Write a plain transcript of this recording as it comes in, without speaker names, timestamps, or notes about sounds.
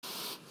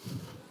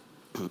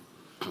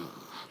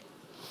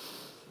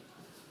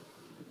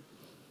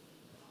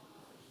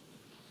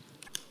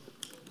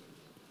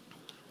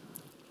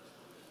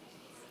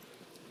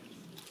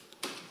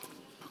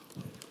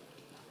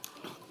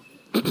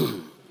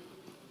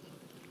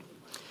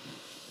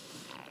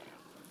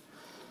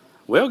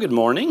Well, good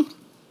morning.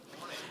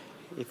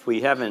 If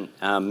we haven't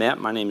met,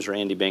 my name is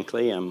Randy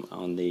Binkley. I'm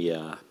on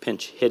the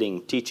pinch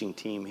hitting teaching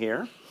team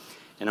here.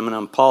 And I'm going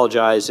to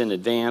apologize in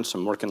advance.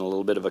 I'm working a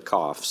little bit of a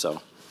cough, so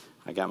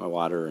I got my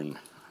water and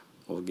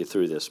we'll get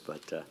through this,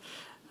 but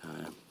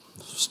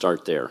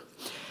start there.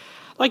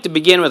 I'd like to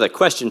begin with a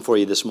question for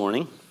you this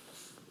morning.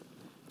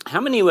 How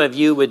many of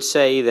you would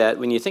say that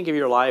when you think of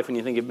your life, when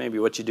you think of maybe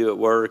what you do at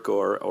work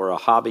or a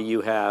hobby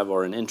you have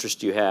or an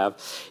interest you have,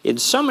 in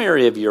some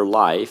area of your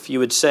life, you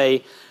would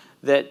say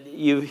that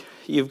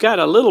you've got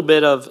a little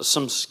bit of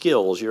some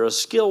skills. You're a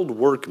skilled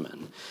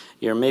workman.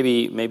 You're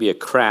maybe a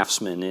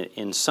craftsman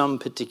in some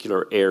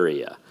particular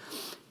area.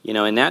 You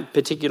know, in that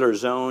particular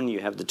zone,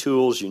 you have the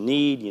tools you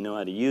need. You know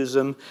how to use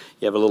them.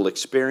 You have a little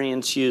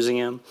experience using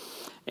them.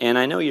 And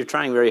I know you're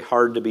trying very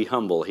hard to be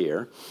humble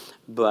here.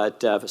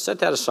 But set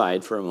that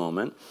aside for a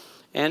moment.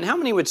 And how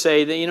many would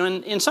say that, you know,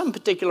 in some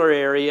particular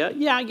area,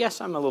 yeah, I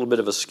guess I'm a little bit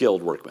of a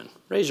skilled workman?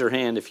 Raise your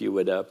hand if you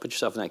would put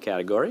yourself in that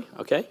category,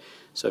 okay?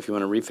 So if you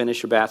want to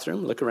refinish your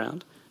bathroom, look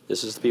around.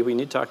 This is the people you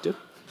need to talk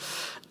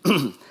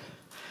to.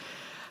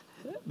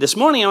 This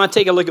morning, I want to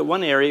take a look at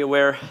one area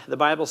where the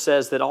Bible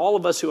says that all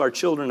of us who are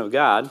children of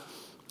God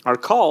are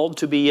called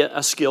to be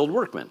a skilled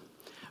workman.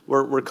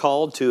 We're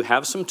called to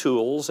have some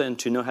tools and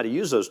to know how to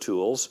use those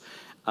tools.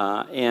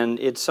 And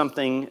it's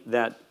something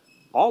that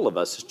all of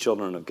us as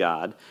children of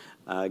God,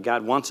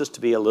 God wants us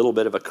to be a little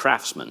bit of a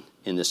craftsman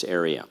in this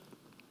area.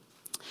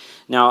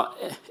 Now,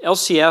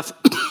 LCF,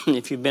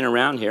 if you've been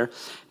around here,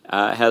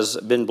 has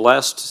been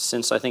blessed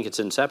since I think its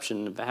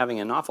inception of having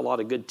an awful lot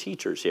of good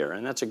teachers here,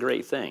 and that's a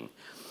great thing.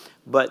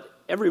 But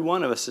every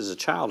one of us as a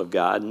child of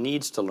God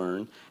needs to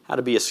learn how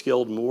to be a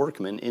skilled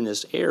workman in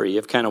this area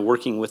of kind of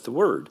working with the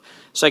Word.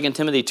 2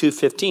 Timothy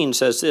 2:15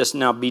 says this,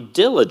 "Now be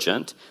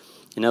diligent."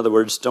 In other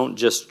words, don't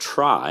just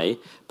try,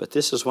 but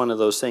this is one of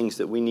those things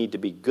that we need to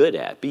be good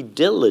at. Be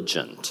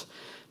diligent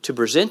to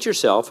present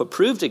yourself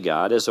approved to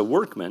God as a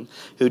workman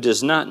who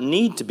does not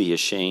need to be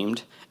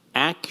ashamed,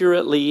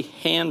 accurately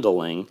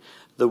handling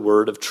the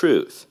word of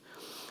truth.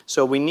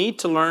 So we need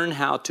to learn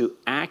how to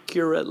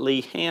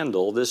accurately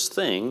handle this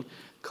thing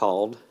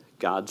called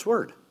God's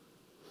Word.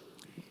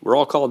 We're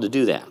all called to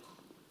do that.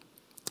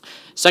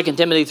 2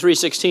 Timothy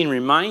 3:16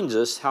 reminds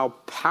us how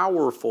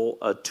powerful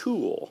a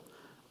tool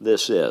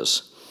this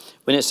is.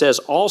 When it says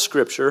all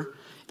Scripture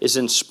is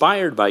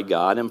inspired by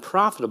God and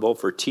profitable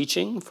for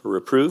teaching, for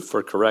reproof,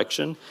 for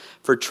correction,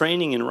 for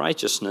training in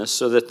righteousness,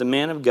 so that the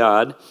man of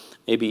God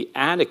may be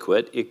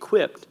adequate,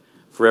 equipped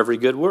for every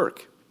good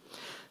work.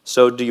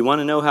 So do you want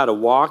to know how to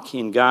walk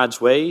in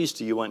God's ways?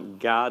 Do you want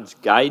God's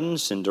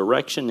guidance and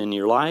direction in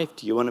your life?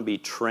 Do you want to be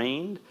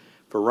trained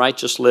for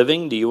righteous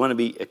living? Do you want to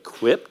be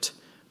equipped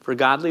for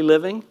godly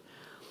living?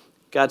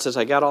 God says,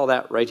 I got all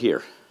that right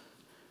here.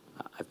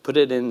 I've put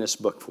it in this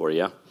book for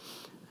you.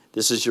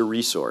 This is your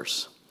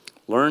resource.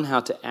 Learn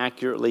how to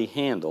accurately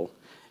handle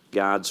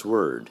God's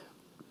Word.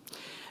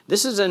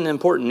 This is an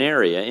important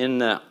area. In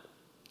the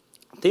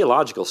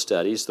theological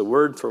studies, the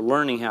word for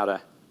learning how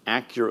to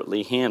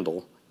accurately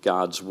handle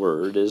God's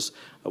Word is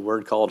a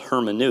word called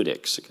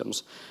hermeneutics. It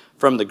comes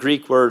from the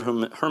Greek word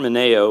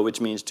hermeneo,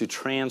 which means to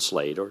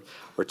translate or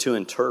to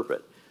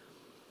interpret.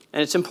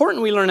 And it's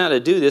important we learn how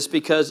to do this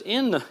because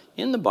in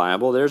the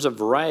Bible, there's a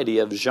variety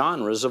of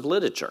genres of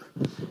literature,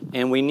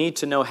 and we need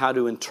to know how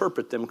to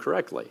interpret them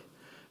correctly.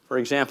 For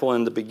example,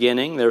 in the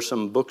beginning, there's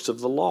some books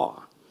of the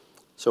law.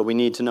 So we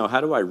need to know,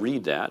 how do I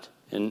read that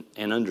and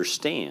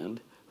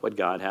understand what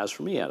God has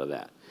for me out of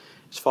that?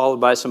 It's followed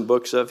by some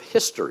books of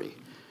history.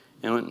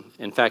 And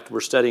in fact,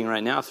 we're studying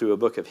right now through a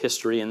book of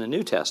history in the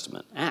New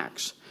Testament,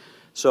 Acts.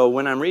 So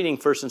when I'm reading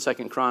 1st and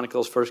 2nd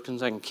Chronicles, 1st and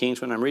 2nd Kings,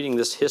 when I'm reading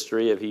this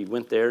history of he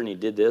went there and he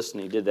did this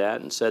and he did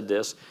that and said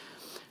this,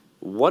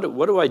 what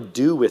do I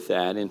do with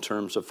that in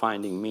terms of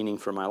finding meaning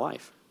for my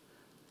life?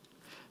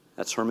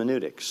 That's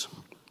hermeneutics.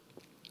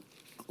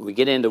 We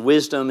get into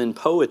wisdom and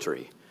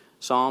poetry,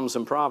 Psalms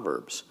and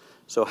Proverbs.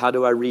 So how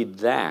do I read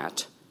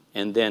that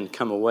and then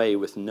come away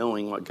with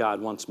knowing what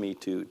God wants me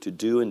to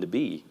do and to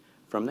be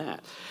from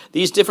that?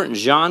 These different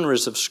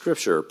genres of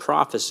Scripture,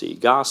 prophecy,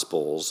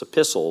 gospels,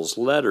 epistles,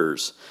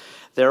 letters,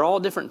 they're all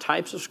different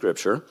types of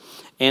Scripture.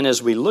 And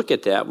as we look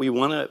at that, we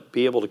want to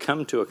be able to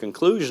come to a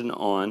conclusion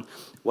on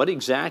what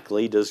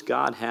exactly does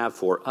God have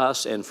for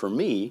us and for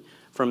me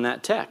from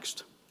that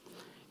text.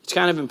 It's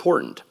kind of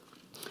important.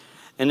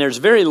 And there's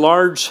very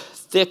large,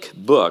 thick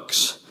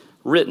books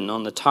written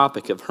on the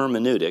topic of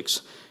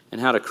hermeneutics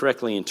and how to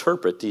correctly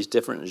interpret these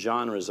different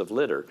genres of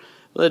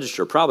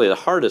literature. Probably the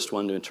hardest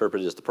one to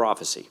interpret is the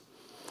prophecy.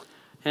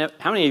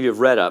 How many of you have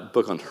read a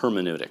book on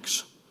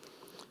hermeneutics?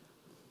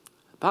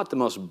 About the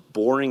most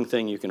boring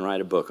thing you can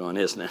write a book on,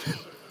 isn't it?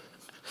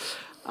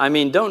 I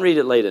mean, don't read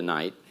it late at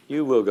night.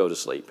 You will go to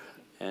sleep.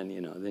 And,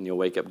 then you'll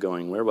wake up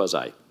going, where was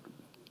I?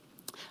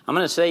 I'm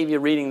going to save you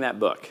reading that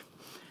book.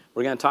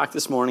 We're going to talk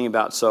this morning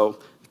about, so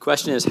the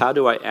question is, how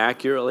do I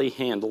accurately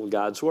handle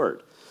God's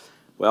Word?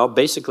 Well,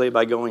 basically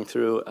by going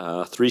through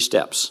 3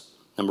 steps.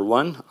 Number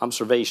 1,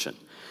 observation.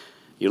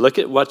 You look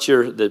at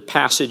the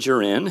passage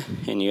you're in,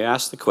 and you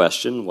ask the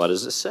question, what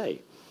does it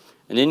say?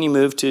 And then you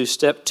move to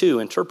step 2,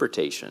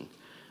 interpretation.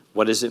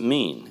 What does it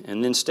mean?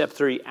 And then step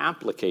 3,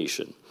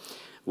 application.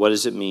 What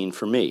does it mean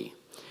for me?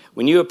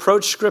 When you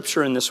approach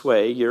Scripture in this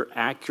way, you're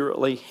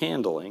accurately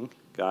handling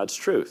God's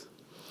truth.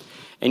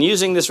 And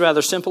using this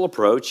rather simple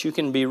approach, you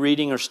can be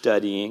reading or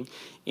studying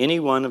any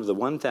one of the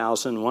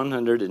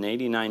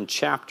 1,189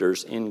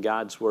 chapters in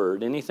God's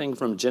Word, anything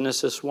from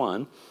Genesis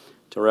 1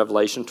 to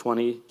Revelation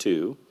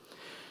 22.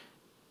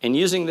 And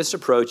using this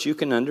approach, you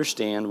can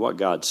understand what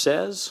God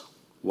says,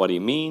 what He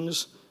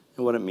means,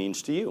 and what it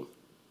means to you.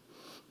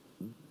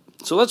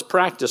 So let's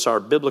practice our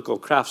biblical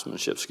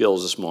craftsmanship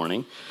skills this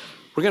morning.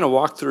 We're going to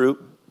walk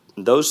through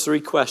those 3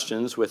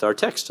 questions with our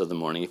text of the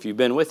morning. If you've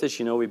been with us,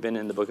 you know we've been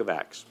in the book of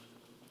Acts.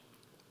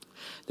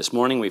 This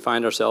morning we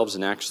find ourselves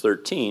in Acts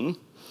 13.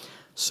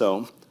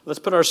 So let's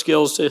put our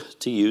skills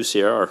to use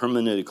here, our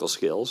hermeneutical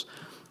skills,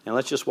 and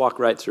let's just walk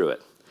right through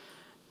it.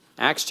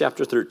 Acts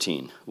chapter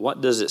 13. What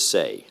does it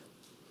say?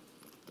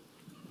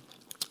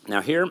 Now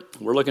here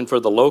we're looking for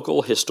the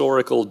local,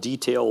 historical,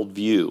 detailed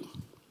view.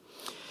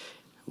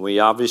 We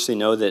obviously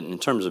know that in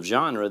terms of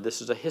genre,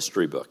 this is a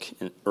history book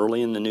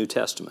early in the New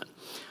Testament.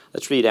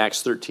 Let's read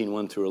Acts 13,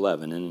 1 through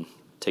 11 and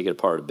take it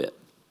apart a bit.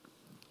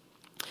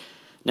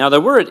 Now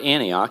there were at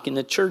Antioch in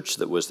the church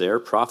that was there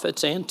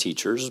prophets and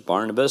teachers,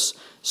 Barnabas,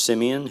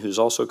 Simeon, who's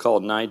also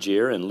called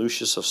Niger, and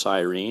Lucius of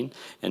Cyrene,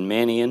 and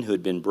Manaen, who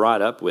had been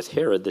brought up with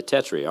Herod the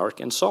Tetrarch,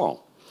 and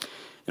Saul.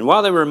 And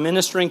while they were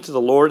ministering to the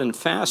Lord and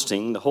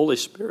fasting, the Holy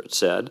Spirit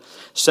said,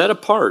 "Set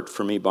apart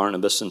for me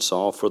Barnabas and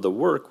Saul for the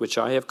work which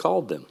I have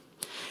called them."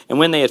 And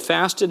when they had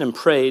fasted and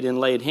prayed and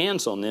laid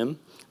hands on them,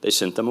 they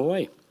sent them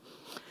away.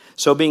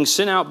 So being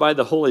sent out by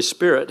the Holy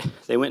Spirit,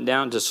 they went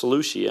down to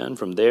Seleucia, and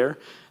from there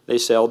they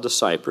sailed to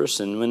Cyprus.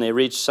 And when they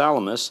reached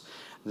Salamis,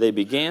 they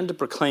began to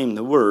proclaim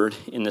the word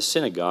in the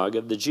synagogue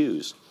of the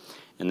Jews.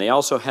 And they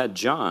also had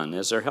John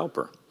as their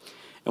helper.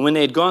 And when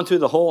they had gone through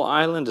the whole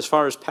island as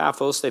far as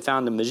Paphos, they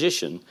found a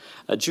magician,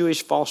 a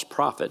Jewish false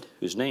prophet,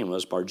 whose name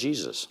was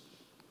Bar-Jesus,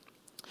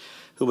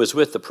 who was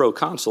with the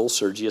proconsul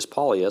Sergius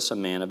Paulius, a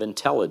man of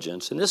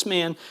intelligence. And this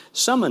man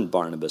summoned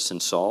Barnabas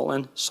and Saul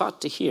and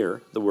sought to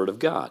hear the word of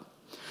God.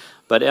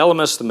 But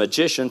Elymas the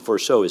magician, for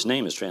so his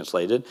name is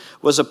translated,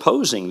 was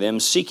opposing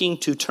them, seeking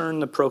to turn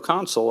the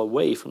proconsul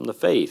away from the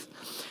faith.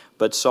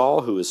 But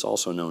Saul, who is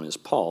also known as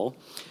Paul,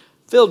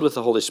 filled with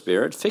the Holy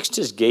Spirit, fixed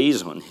his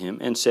gaze on him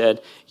and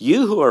said,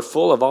 "You who are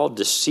full of all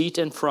deceit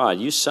and fraud,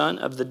 you son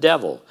of the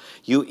devil,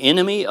 you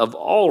enemy of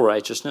all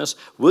righteousness,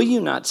 will you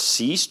not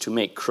cease to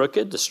make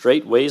crooked the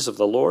straight ways of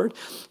the Lord?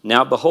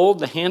 Now behold,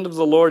 the hand of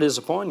the Lord is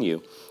upon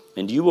you,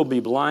 and you will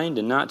be blind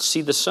and not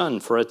see the sun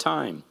for a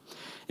time."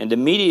 And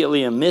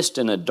immediately a mist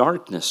and a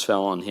darkness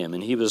fell on him,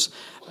 and he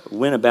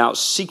went about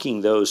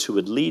seeking those who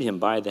would lead him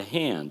by the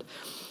hand.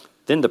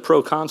 Then the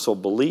proconsul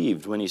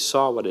believed when he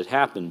saw what had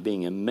happened,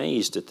 being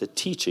amazed at the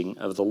teaching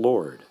of the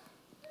Lord.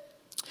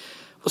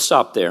 We'll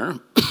stop there.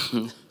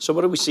 So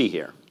what do we see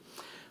here?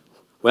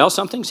 Well,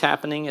 something's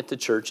happening at the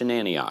church in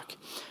Antioch.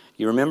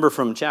 You remember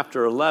from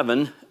chapter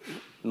 11,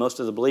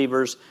 most of the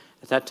believers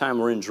at that time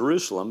were in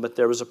Jerusalem, but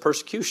there was a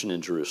persecution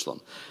in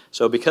Jerusalem.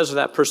 So because of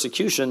that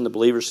persecution, the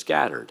believers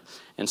scattered.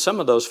 And some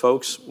of those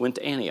folks went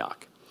to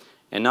Antioch.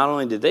 And not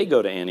only did they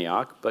go to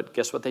Antioch, but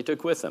guess what they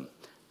took with them?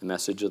 The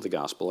message of the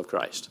gospel of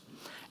Christ.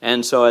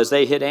 And so as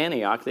they hit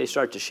Antioch, they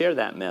start to share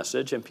that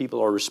message, and people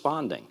are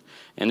responding.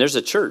 And there's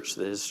a church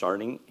that is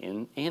starting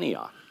in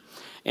Antioch.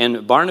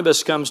 And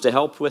Barnabas comes to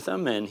help with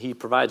them, and he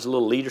provides a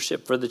little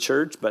leadership for the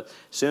church, but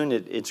soon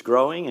it's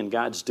growing, and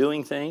God's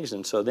doing things.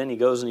 And so then he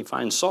goes and he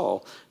finds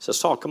Saul. He says,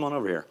 "Saul, come on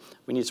over here.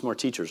 We need some more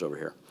teachers over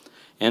here."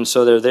 And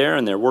so they're there,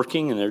 and they're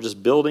working, and they're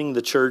just building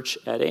the church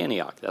at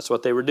Antioch. That's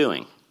what they were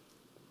doing.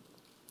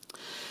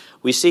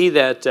 We see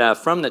that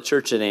from the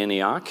church at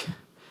Antioch,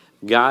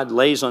 God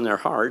lays on their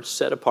hearts,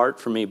 "Set apart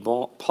for me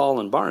Paul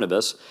and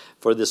Barnabas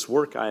for this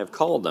work I have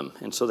called them."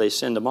 And so they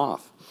send them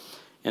off.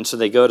 And so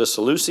they go to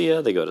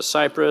Seleucia, they go to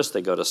Cyprus,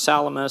 they go to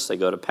Salamis, they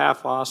go to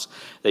Paphos.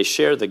 They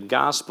share the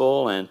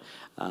gospel, and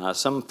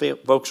some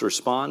folks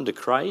respond to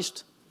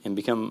Christ and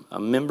become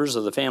members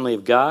of the family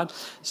of God.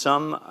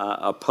 Some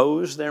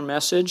oppose their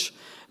message.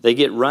 They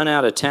get run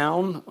out of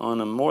town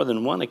on more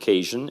than one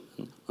occasion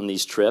on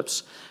these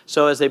trips.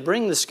 So as they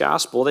bring this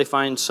gospel, they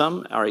find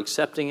some are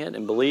accepting it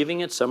and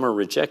believing it, some are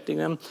rejecting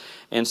them,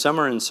 and some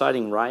are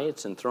inciting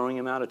riots and throwing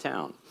them out of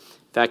town.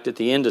 In fact, at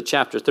the end of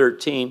chapter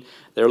 13,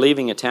 they're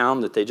leaving a town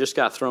that they just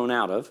got thrown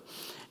out of,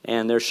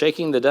 and they're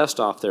shaking the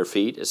dust off their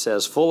feet. It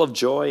says, full of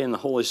joy in the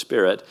Holy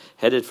Spirit,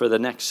 headed for the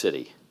next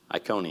city,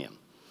 Iconium.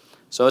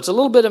 So it's a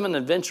little bit of an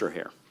adventure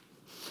here.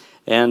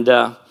 And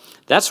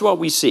that's what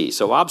we see.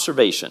 So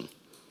observation.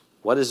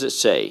 What does it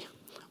say?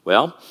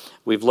 Well,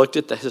 we've looked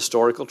at the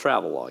historical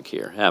travelogue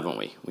here, haven't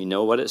we? We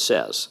know what it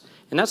says.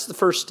 And that's the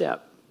first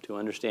step to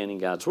understanding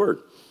God's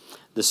Word.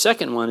 The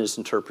second one is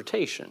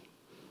interpretation.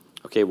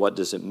 Okay, what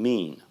does it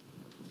mean?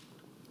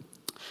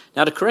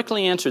 Now, to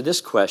correctly answer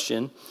this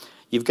question,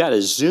 you've got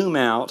to zoom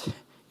out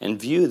and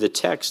view the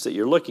text that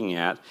you're looking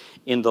at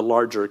in the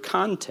larger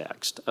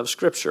context of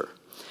Scripture.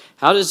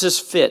 How does this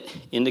fit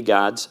into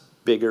God's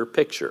bigger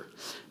picture?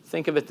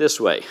 think of it this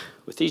way.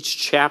 With each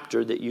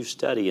chapter that you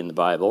study in the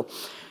Bible,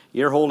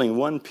 you're holding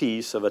one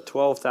piece of a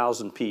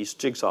 12,000-piece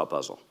jigsaw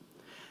puzzle.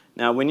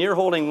 Now, when you're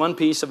holding one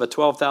piece of a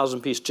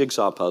 12,000-piece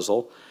jigsaw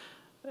puzzle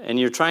and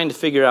you're trying to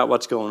figure out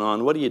what's going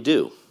on, what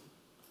do?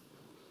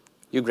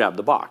 You grab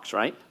the box,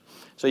 right?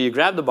 So you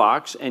grab the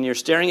box and you're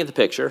staring at the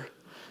picture,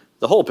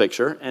 the whole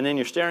picture, and then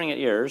you're staring at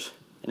yours,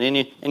 and then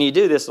you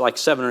do this like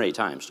 7 or 8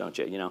 times, don't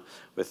you? You know,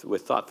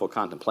 with thoughtful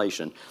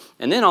contemplation.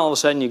 And then all of a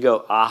sudden you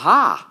go,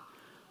 aha,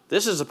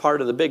 this is a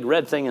part of the big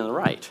red thing on the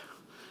right.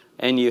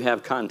 And you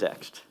have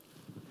context,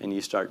 and you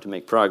start to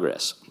make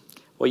progress.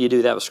 Well, you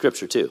do that with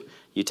Scripture too.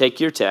 You take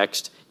your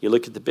text, you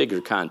look at the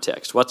bigger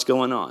context. What's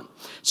going on?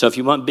 So if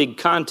you want big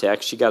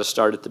context, you got to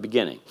start at the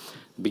beginning.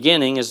 The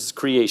beginning is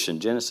creation,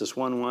 Genesis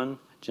 1:1,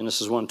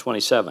 Genesis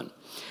 1:27.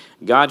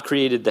 God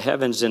created the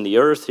heavens and the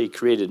earth. He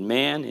created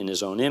man in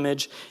his own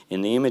image.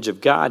 In the image of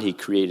God, he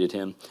created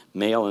him.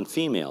 Male and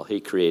female, he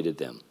created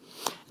them.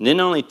 And then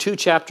only 2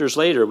 chapters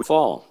later, we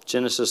fall,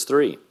 Genesis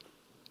 3.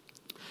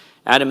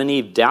 Adam and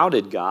Eve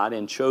doubted God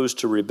and chose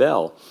to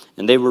rebel,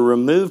 and they were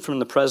removed from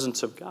the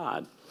presence of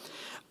God.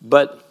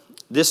 But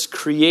this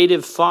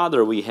creative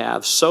Father we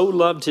have so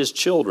loved his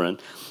children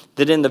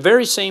that in the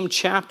very same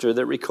chapter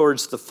that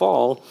records the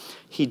fall,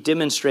 he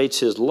demonstrates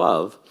his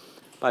love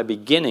by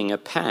beginning a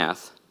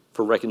path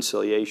for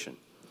reconciliation.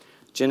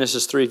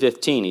 Genesis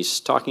 3:15, he's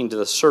talking to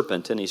the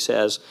serpent, and he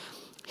says,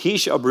 he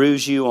shall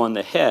bruise you on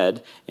the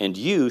head, and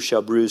you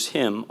shall bruise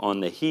him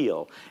on the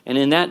heel. And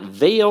in that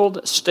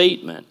veiled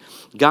statement,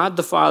 God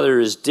the Father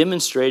is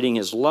demonstrating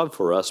his love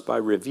for us by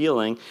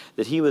revealing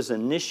that he was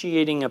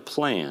initiating a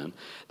plan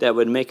that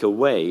would make a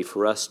way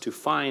for us to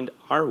find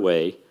our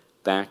way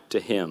back to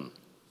him.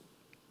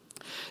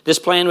 This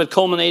plan would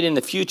culminate in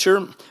the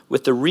future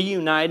with the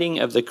reuniting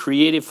of the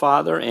creative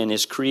Father and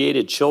his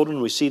created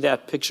children. We see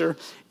that picture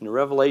in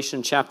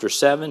Revelation chapter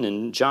 7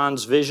 in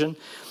John's vision,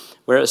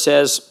 where it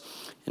says,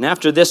 and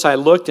after this I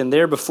looked, and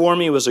there before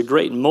me was a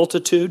great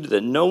multitude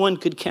that no one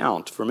could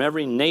count, from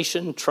every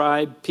nation,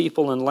 tribe,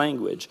 people, and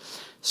language,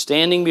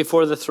 standing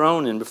before the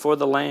throne and before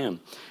the Lamb.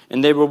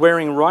 And they were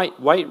wearing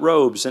white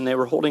robes, and they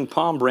were holding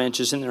palm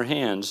branches in their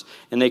hands.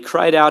 And they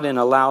cried out in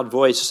a loud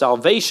voice,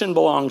 salvation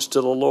belongs to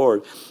the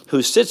Lord,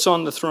 who sits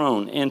on the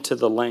throne, and to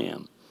the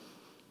Lamb.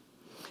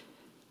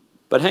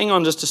 But hang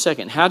on just a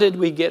second. How did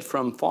we get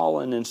from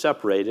fallen and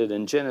separated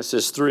in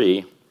Genesis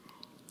 3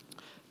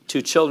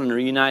 to children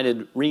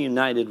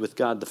reunited with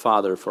God the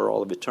Father for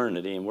all of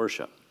eternity in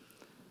worship?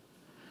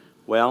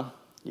 Well,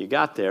 you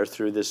got there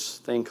through this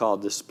thing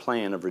called this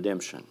plan of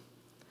redemption.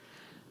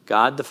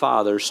 God the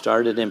Father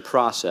started in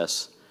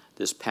process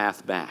this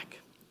path back,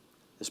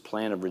 this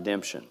plan of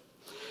redemption.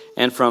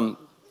 And from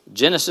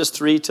Genesis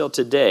 3 till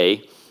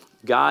today,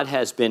 God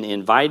has been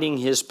inviting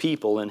his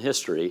people in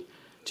history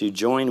to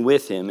join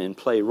with him and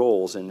play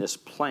roles in this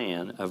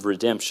plan of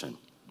redemption.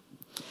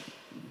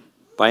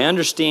 By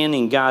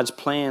understanding God's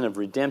plan of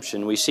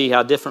redemption, we see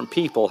how different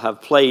people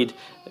have played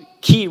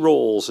key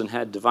roles and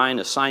had divine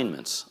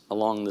assignments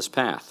along this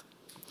path.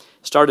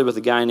 It started with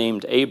a guy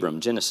named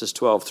Abram, Genesis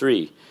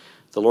 12:3.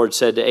 The Lord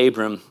said to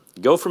Abram,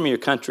 go from your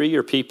country,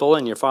 your people,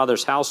 and your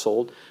father's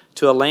household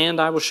to a land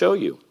I will show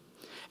you.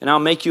 And I'll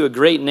make you a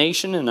great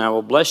nation, and I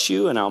will bless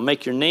you, and I'll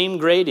make your name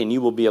great, and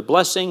you will be a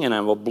blessing, and I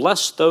will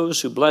bless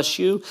those who bless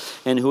you,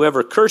 and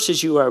whoever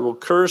curses you I will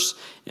curse,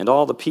 and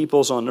all the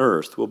peoples on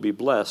earth will be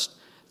blessed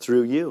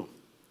through you.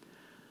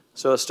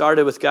 So it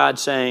started with God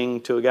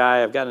saying to a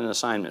guy, I've got an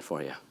assignment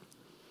for you.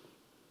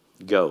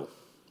 Go.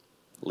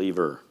 Leave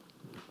Ur.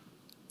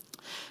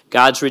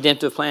 God's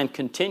redemptive plan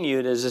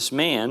continued as this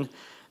man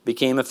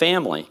became a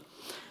family.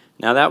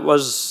 Now that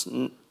was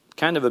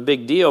kind of a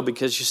big deal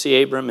because you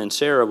see Abram and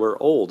Sarah were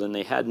old and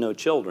they had no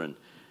children.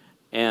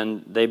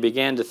 And they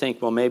began to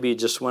think, well, maybe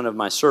just one of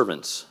my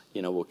servants,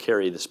 will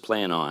carry this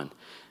plan on.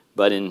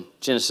 But in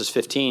Genesis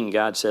 15,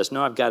 God says,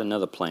 no, I've got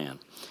another plan.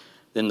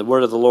 Then the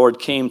word of the Lord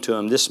came to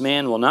him, this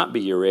man will not be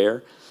your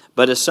heir,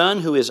 but a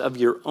son who is of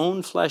your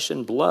own flesh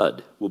and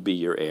blood will be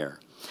your heir.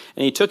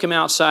 And he took him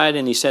outside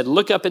and he said,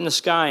 look up in the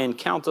sky and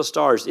count the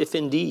stars, if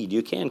indeed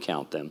you can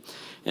count them.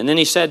 And then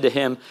he said to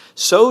him,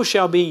 so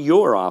shall be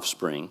your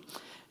offspring.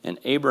 And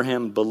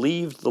Abraham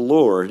believed the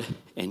Lord,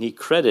 and he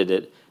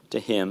credited it to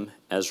him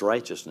as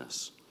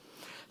righteousness.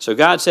 So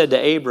God said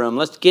to Abram,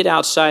 let's get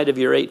outside of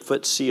your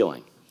 8-foot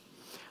ceiling.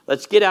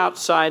 Let's get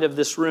outside of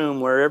this room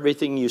where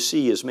everything you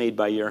see is made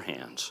by your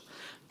hands.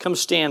 Come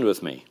stand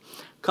with me.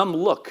 Come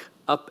look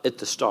up at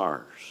the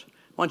stars.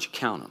 Why don't you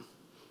count them?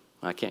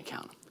 I can't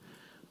count them.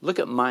 Look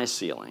at my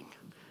ceiling.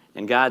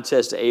 And God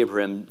says to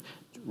Abraham,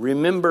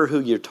 remember who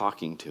you're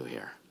talking to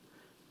here.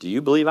 Do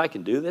you believe I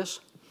can do this?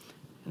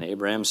 And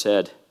Abraham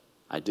said,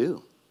 I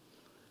do.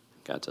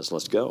 God says,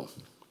 let's go.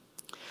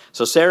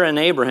 So Sarah and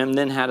Abraham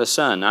then had a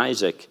son,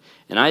 Isaac.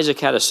 And Isaac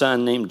had a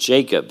son named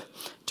Jacob.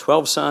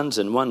 12 sons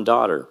and 1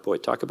 daughter. Boy,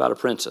 talk about a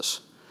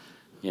princess.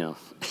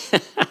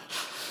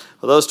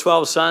 Well, those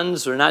 12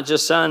 sons are not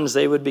just sons,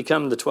 they would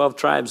become the 12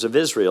 tribes of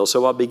Israel.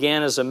 So what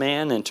began as a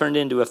man and turned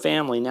into a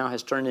family now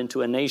has turned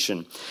into a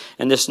nation.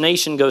 And this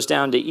nation goes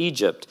down to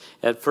Egypt.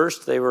 At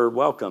first they were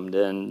welcomed,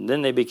 and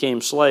then they became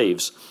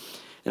slaves.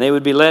 And they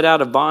would be led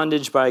out of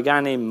bondage by a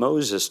guy named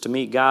Moses to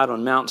meet God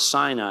on Mount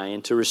Sinai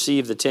and to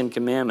receive the 10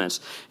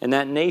 Commandments. And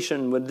that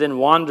nation would then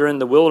wander in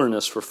the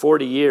wilderness for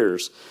 40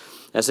 years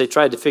as they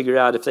tried to figure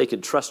out if they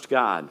could trust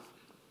God.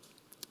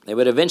 They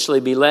would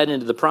eventually be led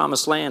into the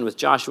promised land with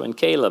Joshua and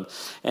Caleb,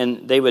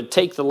 and they would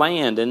take the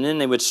land, and then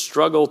they would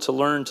struggle to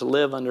learn to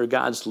live under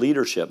God's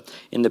leadership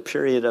in the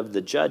period of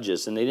the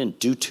judges, and they didn't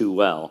do too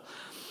well.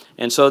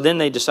 And so then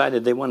they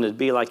decided they wanted to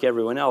be like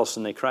everyone else,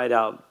 and they cried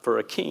out for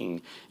a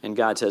king, and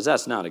God says,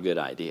 that's not a good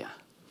idea.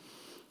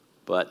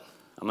 But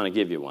I'm going to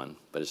give you one,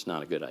 but it's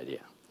not a good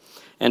idea.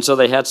 And so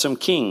they had some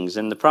kings,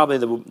 and probably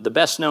the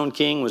best-known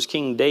king was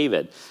King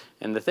David.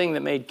 And the thing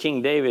that made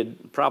King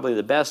David probably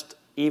the best,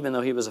 even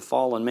though he was a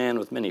fallen man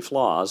with many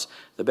flaws,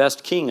 the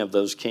best king of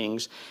those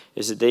kings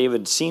is that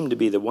David seemed to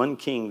be the one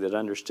king that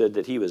understood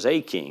that he was a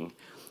king,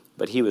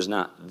 but he was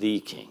not the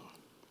king.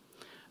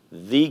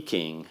 The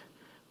king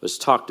was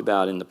talked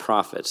about in the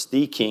prophets.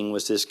 The king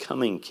was this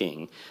coming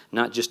king,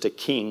 not just a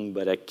king,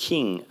 but a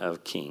king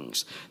of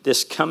kings,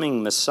 this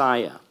coming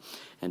Messiah.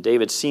 And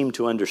David seemed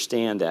to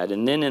understand that.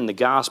 And then in the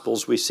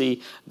Gospels, we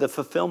see the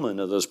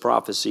fulfillment of those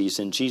prophecies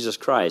in Jesus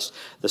Christ,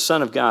 the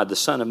Son of God, the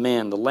Son of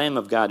Man, the Lamb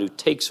of God who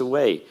takes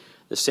away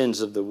the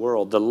sins of the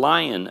world, the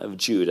Lion of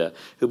Judah,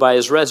 who by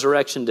his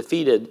resurrection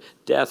defeated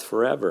death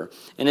forever.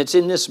 And it's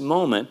in this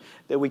moment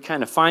that we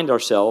kind of find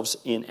ourselves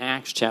in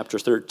Acts chapter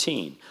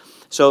 13.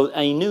 So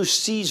a new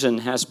season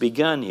has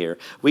begun here.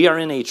 We are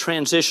in a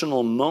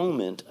transitional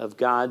moment of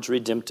God's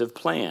redemptive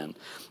plan.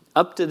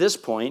 Up to this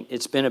point,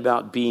 it's been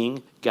about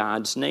being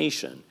God's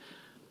nation.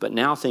 But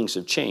now things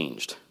have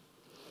changed.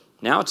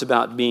 Now it's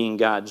about being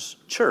God's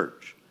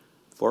church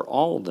for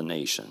all the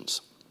nations.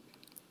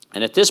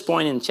 And at this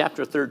point in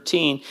chapter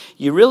 13,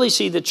 you really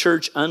see the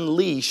church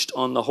unleashed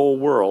on the whole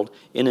world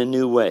in a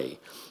new way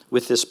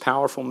with this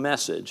powerful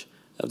message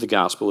of the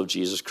gospel of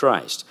Jesus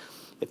Christ.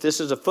 If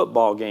this is a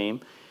football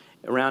game,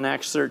 around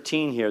Acts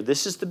 13 here,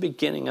 this is the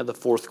beginning of the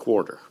fourth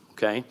quarter,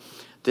 okay?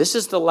 This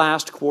is the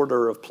last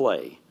quarter of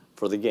play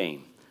for the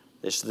game.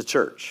 This is the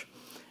church.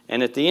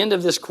 And at the end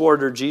of this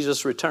quarter,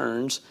 Jesus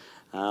returns.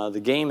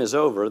 The game is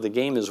over. The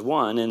game is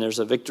won, and there's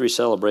a victory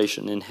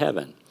celebration in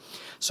heaven.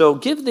 So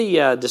give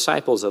the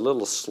disciples a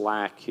little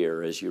slack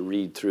here as you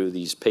read through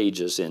these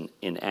pages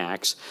in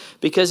Acts,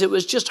 because it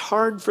was just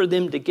hard for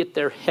them to get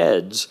their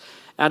heads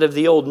out of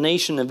the old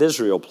nation of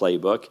Israel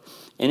playbook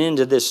and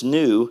into this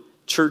new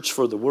church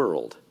for the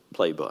world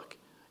playbook.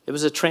 It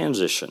was a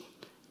transition.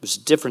 It was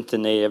different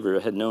than they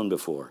ever had known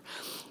before.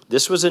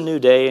 This was a new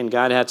day, and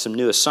God had some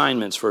new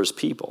assignments for his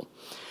people.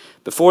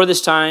 Before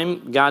this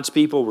time, God's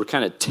people were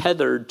kind of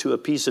tethered to a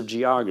piece of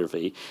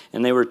geography,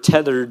 and they were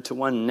tethered to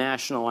one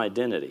national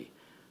identity,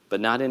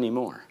 but not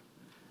anymore.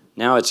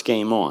 Now it's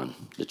game on.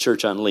 The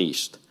church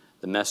unleashed,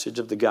 the message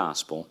of the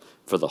gospel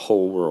for the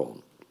whole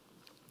world.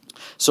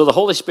 So the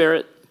Holy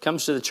Spirit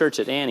comes to the church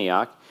at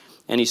Antioch,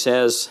 and he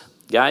says,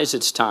 guys,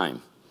 it's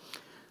time.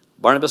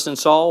 Barnabas and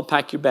Saul,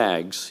 pack your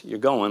bags. You're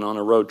going on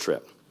a road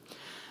trip.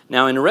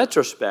 Now, in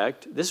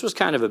retrospect, this was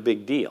kind of a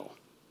big deal.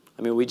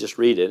 I mean, we just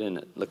read it, and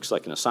it looks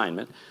like an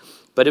assignment.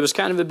 But it was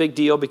kind of a big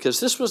deal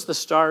because this was the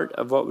start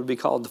of what would be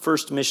called the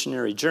first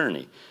missionary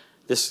journey,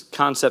 this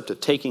concept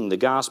of taking the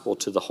gospel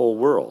to the whole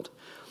world.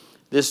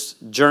 This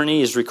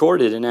journey is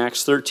recorded in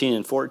Acts 13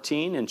 and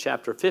 14. In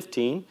chapter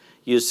 15,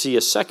 you see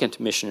a second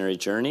missionary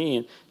journey.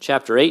 In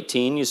chapter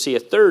 18, you see a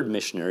third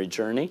missionary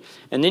journey.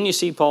 And then you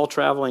see Paul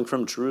traveling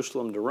from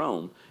Jerusalem to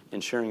Rome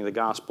and sharing the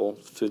gospel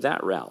through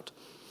that route.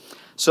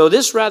 So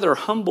this rather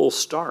humble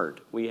start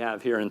we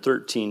have here in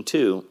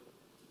 13:2,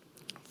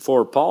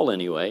 for Paul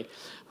anyway,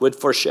 would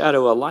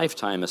foreshadow a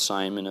lifetime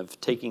assignment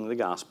of taking the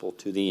gospel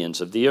to the ends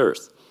of the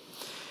earth.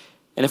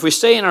 And if we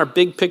stay in our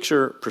big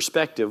picture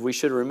perspective, we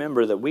should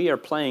remember that we are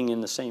playing in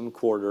the same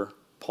quarter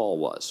Paul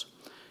was.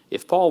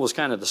 If Paul was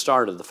kind of the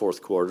start of the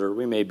fourth quarter,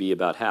 we may be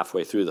about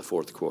halfway through the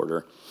fourth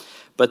quarter.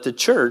 But the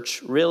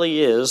church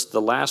really is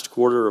the last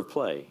quarter of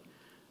play.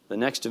 The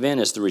next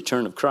event is the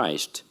return of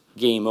Christ.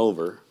 Game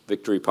over,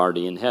 victory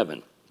party in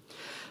heaven.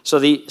 So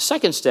the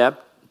second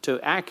step to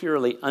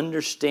accurately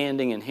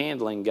understanding and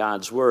handling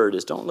God's word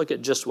is don't look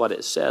at just what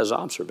it says,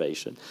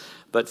 observation,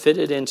 but fit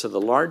it into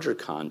the larger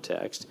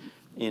context,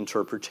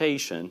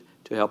 interpretation,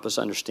 to help us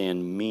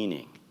understand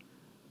meaning.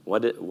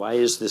 Why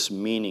is this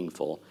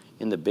meaningful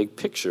in the big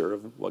picture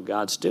of what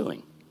God's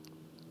doing?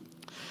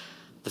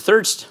 The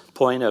third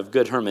point of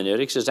good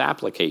hermeneutics is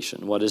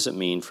application. What does it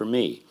mean for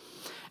me?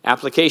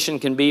 Application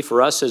can be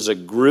for us as a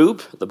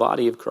group, the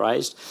body of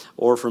Christ,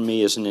 or for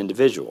me as an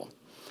individual.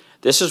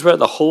 This is where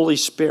the Holy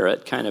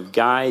Spirit kind of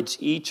guides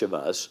each of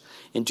us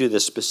into the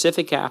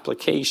specific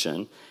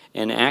application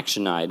and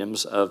action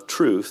items of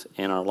truth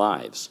in our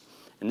lives.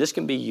 And this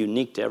can be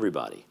unique to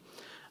everybody.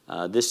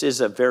 This is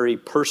a very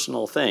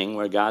personal thing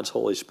where God's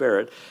Holy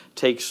Spirit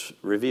takes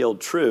revealed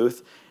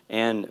truth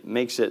and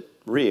makes it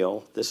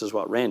real, this is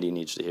what Randy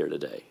needs to hear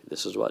today.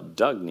 This is what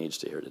Doug needs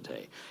to hear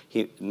today.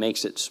 He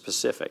makes it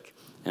specific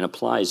and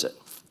applies it.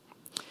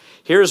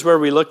 Here's where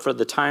we look for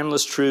the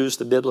timeless truths,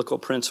 the biblical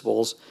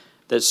principles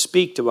that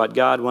speak to what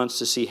God wants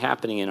to see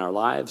happening in our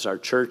lives, our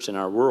church, and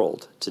our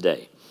world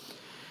today.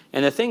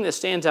 And the thing that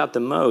stands out the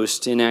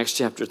most in Acts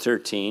chapter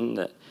 13,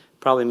 that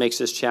probably makes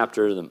this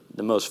chapter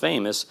the most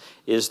famous,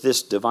 is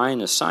this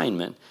divine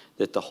assignment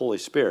that the Holy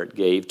Spirit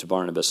gave to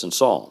Barnabas and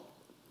Saul.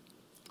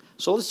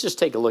 So let's just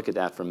take a look at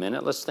that for a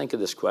minute. Let's think of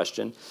this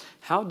question.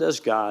 How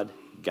does God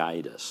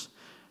guide us?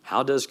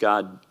 How does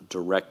God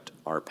direct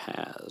our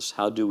paths?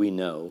 How do we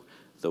know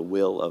the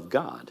will of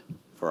God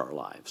for our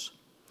lives?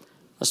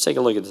 Let's take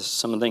a look at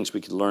some of the things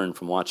we could learn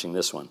from watching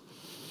this one.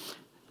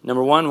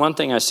 Number one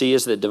thing I see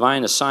is that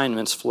divine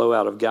assignments flow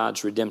out of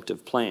God's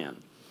redemptive plan.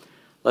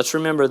 Let's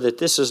remember that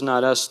this is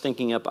not us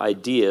thinking up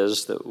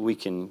ideas that we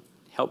can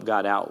help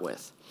God out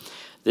with.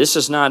 This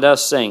is not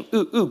us saying,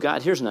 ooh,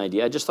 God, here's an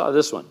idea. I just thought of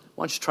this one.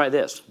 Why don't you try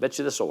this? Bet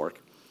you this will work.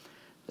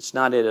 That's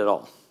not it at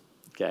all.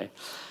 Okay?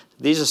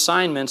 These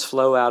assignments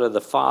flow out of the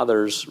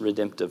Father's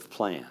redemptive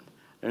plan.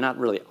 They're not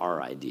really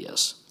our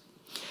ideas.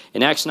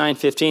 In Acts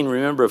 9:15,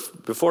 remember,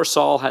 before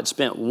Saul had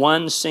spent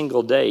one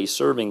single day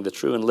serving the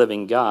true and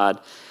living God,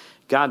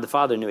 God the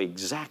Father knew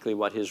exactly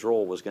what his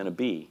role was going to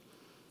be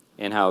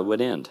and how it would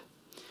end.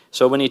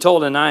 So when he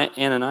told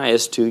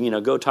Ananias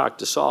to, go talk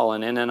to Saul,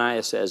 and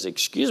Ananias says,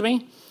 "Excuse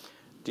me,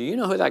 do you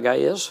know who that guy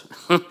is?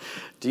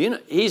 Do you know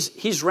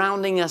he's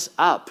rounding us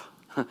up?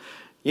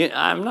 You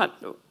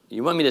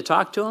want me to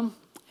talk to him?"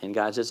 And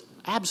God says,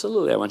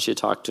 "Absolutely, I want you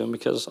to talk to him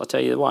because I'll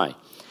tell you why.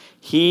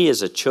 He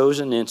is a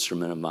chosen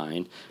instrument of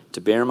mine to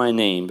bear my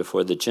name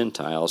before the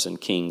Gentiles and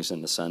kings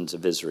and the sons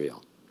of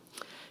Israel."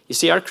 You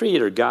see, our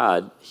Creator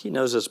God, he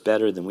knows us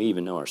better than we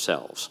even know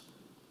ourselves.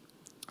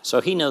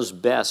 So he knows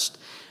best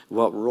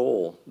what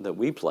role that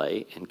we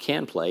play and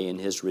can play in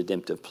his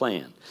redemptive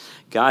plan.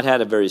 God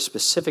had a very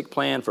specific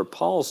plan for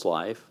Paul's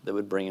life that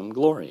would bring him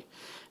glory.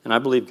 And I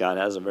believe God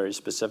has a very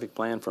specific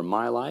plan for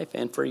my life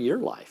and for your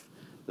life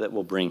that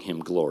will bring him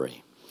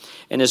glory.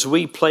 And as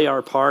we play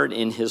our part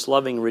in his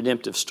loving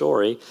redemptive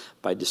story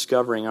by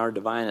discovering our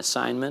divine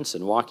assignments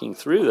and walking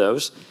through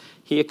those,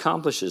 he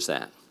accomplishes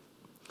that.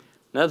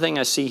 Another thing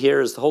I see here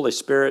is the Holy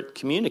Spirit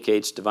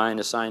communicates divine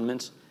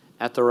assignments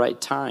at the right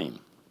time.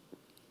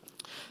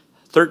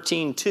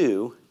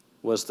 13:2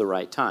 was the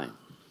right time.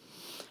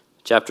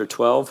 Chapter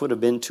 12 would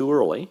have been too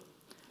early.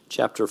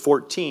 Chapter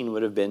 14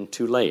 would have been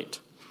too late.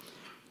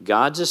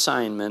 God's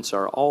assignments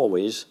are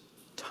always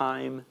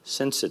time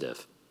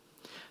sensitive.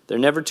 They're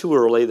never too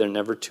early, they're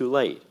never too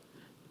late.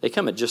 They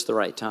come at just the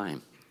right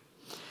time.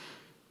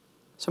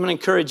 So I'm going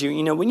to encourage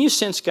you, when you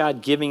sense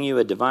God giving you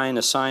a divine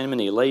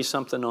assignment, he lays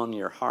something on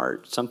your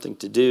heart, something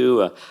to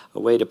do, a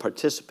way to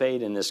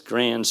participate in this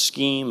grand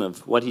scheme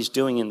of what he's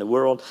doing in the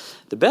world,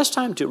 the best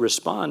time to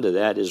respond to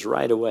that is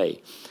right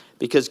away.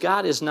 Because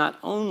God is not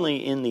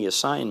only in the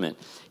assignment,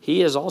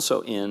 he is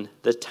also in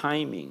the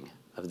timing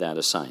of that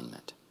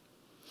assignment.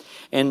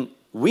 And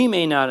we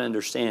may not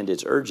understand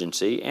its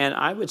urgency, and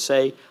I would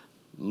say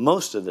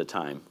most of the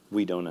time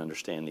we don't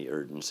understand the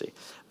urgency.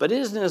 But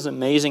isn't it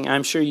amazing?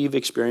 I'm sure you've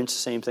experienced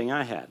the same thing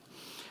I had.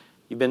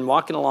 You've been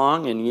walking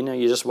along and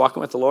you're just walking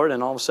with the Lord,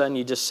 and all of a sudden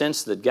you just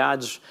sense that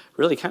God's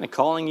really kind of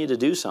calling you to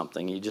do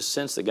something. You just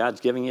sense that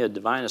God's giving you a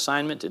divine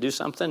assignment to do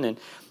something,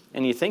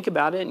 and you think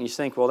about it and you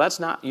think, well, that's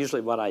not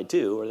usually what I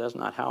do, or that's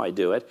not how I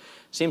do it.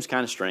 Seems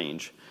kind of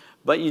strange.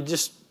 But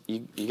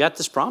you got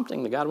this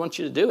prompting that God wants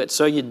you to do it,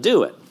 so you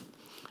do it.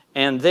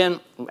 And then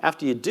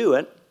after you do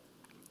it,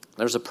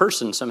 there's a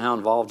person somehow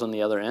involved on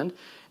the other end,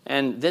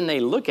 and then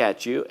they look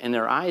at you, and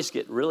their eyes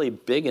get really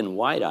big and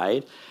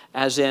wide-eyed,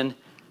 as in,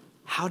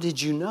 how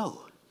did you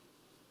know?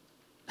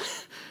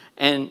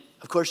 And,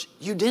 of course,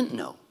 you didn't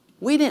know.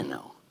 We didn't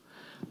know.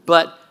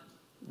 But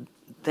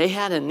they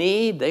had a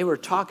need. They were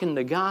talking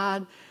to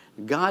God.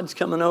 God's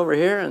coming over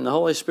here, and the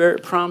Holy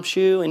Spirit prompts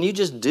you, and you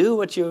just do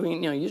what you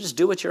just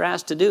do what you're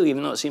asked to do,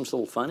 even though it seems a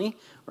little funny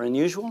or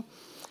unusual,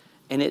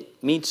 and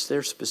it meets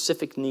their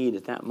specific need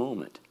at that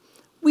moment.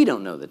 We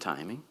don't know the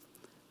timing,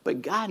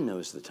 but God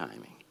knows the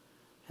timing.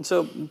 And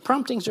so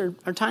promptings are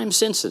time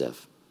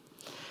sensitive.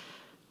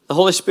 The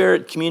Holy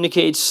Spirit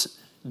communicates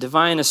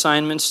divine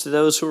assignments to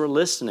those who are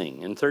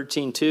listening. In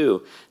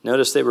 13:2,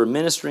 notice they were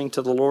ministering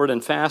to the Lord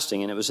and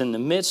fasting, and it was in the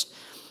midst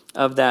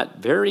of that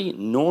very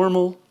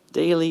normal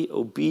daily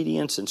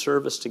obedience and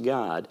service to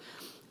God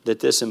that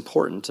this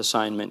important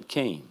assignment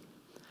came.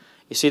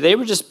 You see, they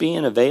were just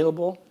being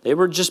available. They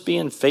were just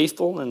being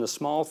faithful in the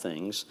small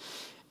things.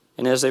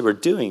 And as they were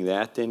doing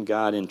that, then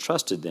God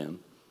entrusted them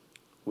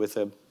with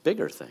a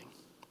bigger thing.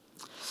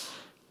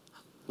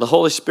 The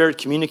Holy Spirit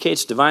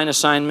communicates divine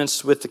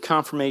assignments with the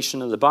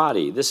confirmation of the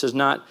body. This is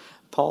not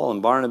Paul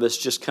and Barnabas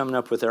just coming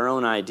up with their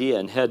own idea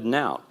and heading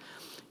out.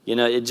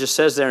 It just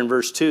says there in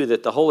verse 2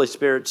 that the Holy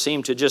Spirit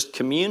seemed to just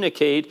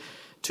communicate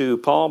to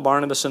Paul,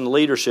 Barnabas, and the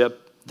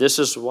leadership, this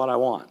is what I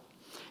want.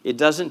 It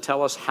doesn't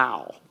tell us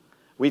how.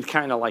 we'd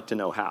kind of like to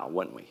know how,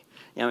 wouldn't we?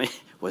 I mean,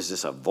 was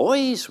this a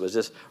voice? Was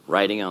this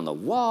writing on the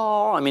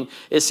wall? I mean,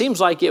 it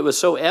seems like it was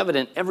so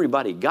evident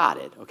everybody got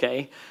it,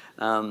 okay?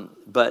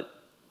 But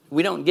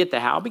we don't get the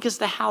how because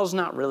the how's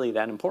not really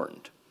that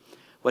important.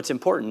 What's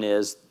important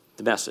is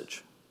the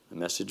message. The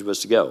message was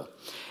to go.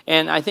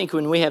 And I think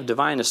when we have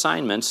divine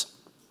assignments,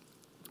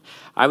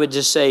 I would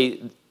just say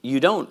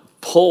you don't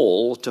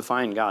poll to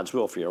find God's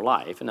will for your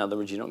life. In other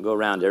words, you don't go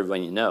around to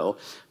everybody you know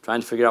trying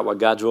to figure out what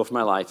God's will for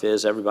my life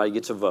is. Everybody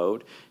gets a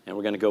vote, and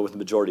we're going to go with the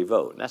majority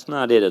vote. That's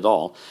not it at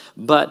all.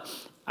 But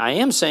I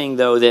am saying,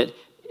 though, that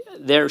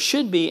there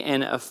should be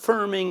an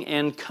affirming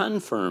and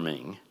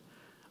confirming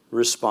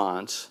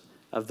response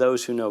of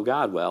those who know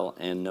God well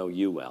and know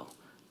you well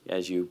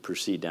as you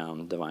proceed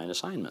down divine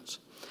assignments.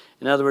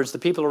 In other words, the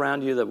people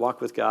around you that walk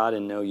with God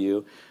and know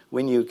you,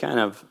 when you kind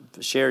of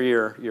share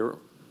your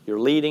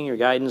leading, your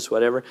guidance,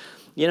 whatever,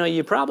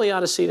 you probably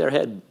ought to see their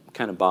head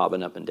kind of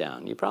bobbing up and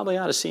down. You probably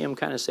ought to see them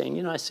kind of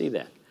saying, I see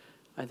that.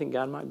 I think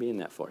God might be in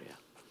that for you.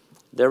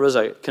 There was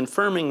a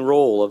confirming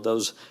role of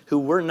those who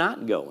were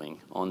not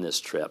going on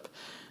this trip,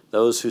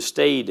 those who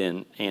stayed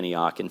in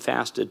Antioch and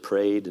fasted,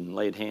 prayed, and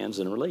laid hands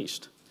and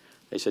released.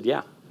 They said,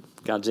 yeah,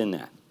 God's in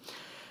that.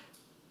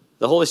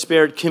 The Holy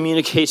Spirit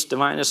communicates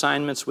divine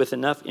assignments with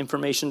enough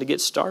information to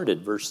get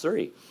started, verse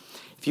 3.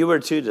 If you were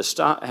to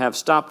have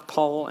stopped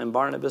Paul and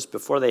Barnabas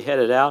before they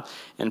headed out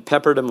and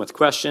peppered them with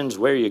questions,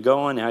 where are you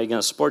going, how are you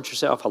going to support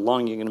yourself, how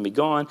long are you going to be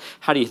gone,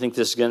 how do you think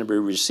this is going to be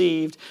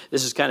received,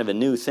 this is kind of a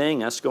new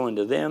thing, us going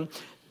to them,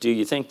 do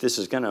you think this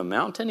is going to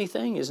amount to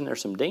anything, isn't there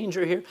some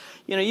danger here?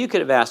 You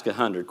could have asked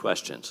 100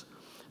 questions.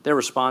 Their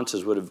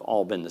responses would have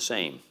all been the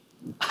same.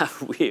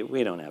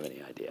 we don't have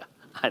any idea.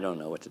 I don't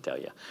know what to tell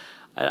you.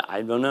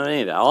 I don't know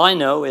any of that. All I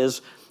know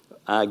is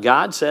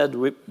God said,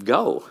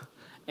 go.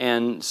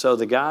 And so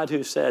the God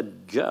who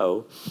said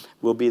go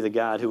will be the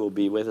God who will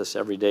be with us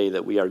every day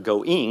that we are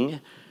going.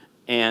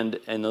 And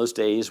in those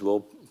days, will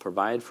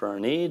provide for our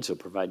needs. He'll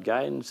provide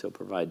guidance. He'll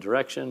provide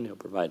direction. He'll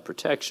provide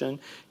protection.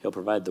 He'll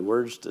provide the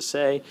words to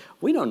say.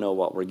 We don't know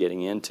what we're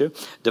getting into.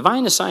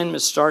 Divine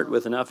assignments start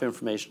with enough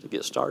information to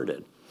get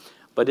started.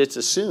 But it's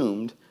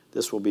assumed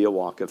this will be a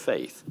walk of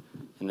faith,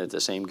 and that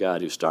the same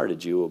God who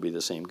started you will be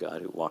the same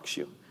God who walks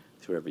you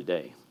through every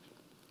day.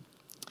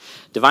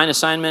 Divine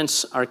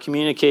assignments are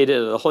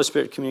communicated, the Holy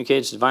Spirit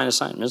communicates divine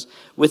assignments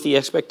with the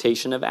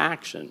expectation of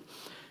action.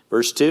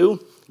 Verse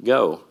 2,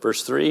 go.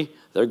 Verse 3,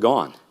 they're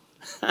gone.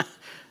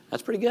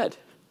 That's pretty good.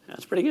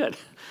 That's pretty good.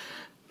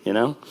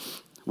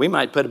 We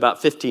might put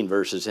about 15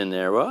 verses in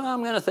there. Well,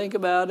 I'm going to think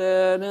about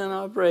it, and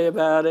I'll pray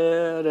about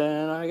it,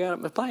 and I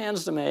got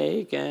plans to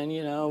make, and,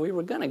 we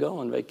were going to go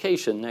on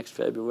vacation next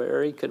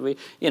February. Could we?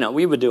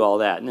 We would do all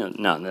that.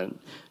 No.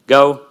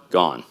 Go,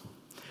 gone.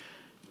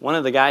 One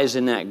of the guys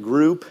in that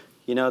group,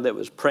 that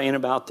was praying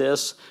about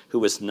this, who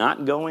was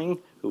not going,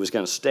 who was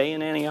going to stay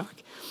in Antioch,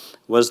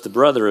 was the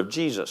brother of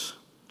Jesus,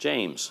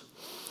 James.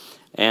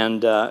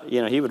 And,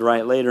 he would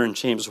write later in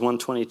James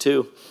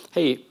 1:22,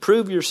 hey,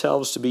 prove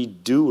yourselves to be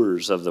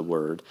doers of the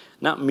word,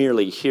 not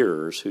merely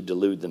hearers who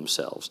delude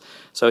themselves.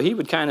 So he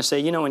would kind of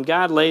say, when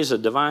God lays a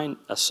divine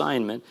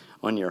assignment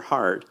on your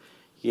heart,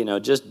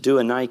 just do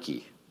a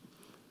Nike.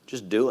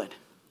 Just do it.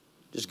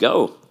 Just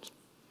go.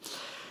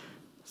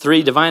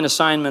 3, divine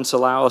assignments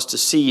allow us to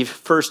see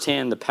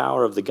firsthand the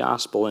power of the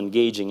gospel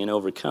engaging and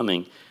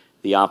overcoming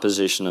the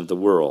opposition of the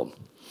world.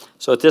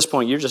 So at this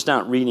point, you're just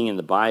not reading in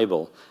the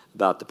Bible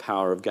about the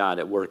power of God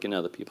at work in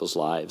other people's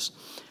lives.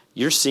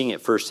 You're seeing it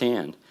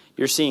firsthand.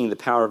 You're seeing the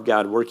power of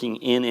God working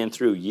in and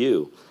through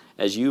you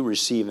as you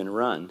receive and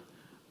run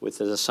with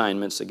the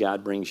assignments that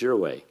God brings your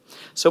way.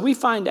 So we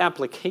find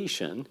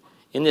application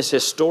in this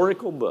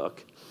historical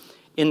book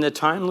in the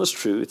timeless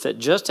truth that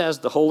just as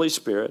the Holy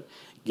Spirit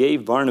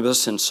gave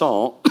Barnabas and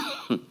Saul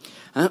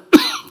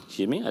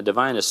a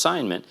divine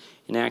assignment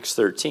in Acts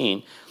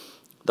 13,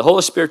 the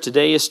Holy Spirit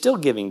today is still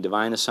giving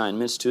divine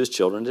assignments to his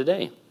children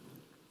today.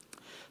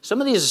 Some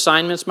of these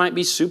assignments might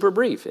be super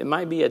brief. It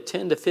might be a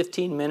 10 to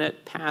 15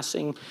 minute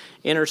passing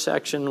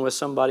intersection with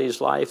somebody's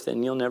life,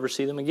 then you'll never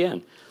see them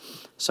again.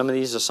 Some of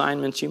these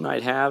assignments you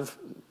might have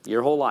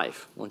your whole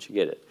life once you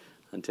get it,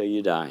 until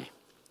you die.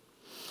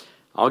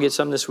 I'll get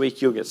some this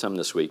week, you'll get some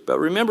this week. But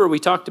remember, we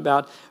talked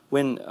about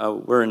when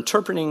we're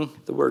interpreting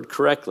the word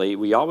correctly,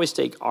 we always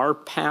take our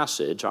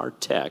passage, our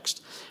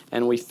text,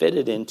 and we fit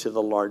it into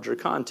the larger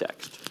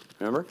context.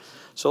 Remember?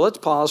 So let's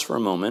pause for a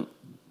moment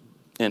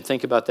and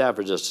think about that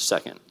for just a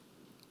second.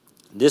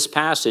 This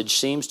passage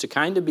seems to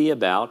kind of be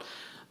about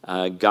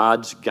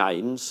God's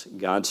guidance,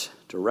 God's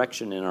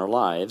direction in our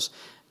lives,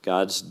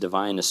 God's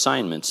divine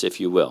assignments, if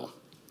you will.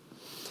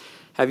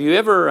 Have you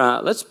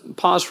ever, let's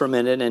pause for a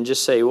minute and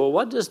just say, well,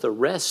 what does the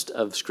rest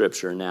of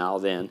Scripture now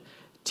then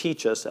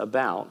teach us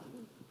about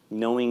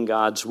knowing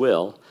God's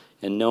will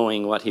and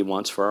knowing what he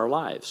wants for our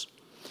lives?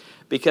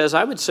 Because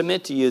I would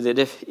submit to you that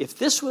if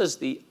this was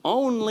the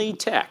only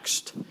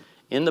text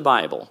in the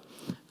Bible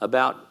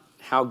about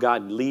how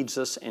God leads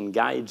us and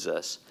guides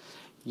us,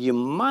 you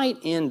might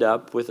end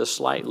up with a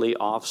slightly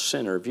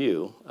off-center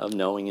view of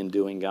knowing and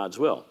doing God's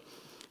will.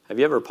 Have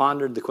you ever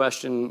pondered the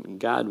question,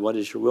 God, what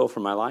is your will for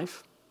my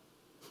life?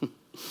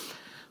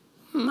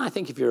 I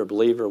think if you're a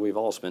believer, we've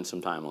all spent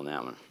some time on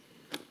that one.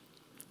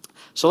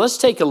 So let's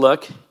take a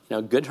look,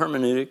 good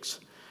hermeneutics.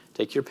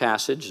 Take your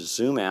passage,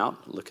 zoom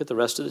out, look at the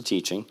rest of the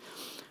teaching.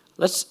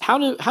 How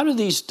do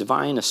these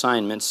divine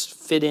assignments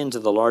fit into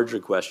the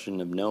larger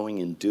question of knowing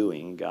and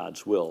doing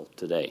God's will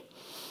today?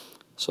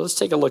 So let's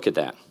take a look at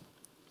that.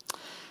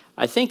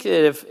 I think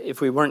that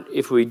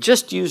if we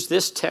just use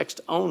this text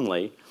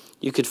only,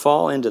 you could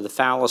fall into the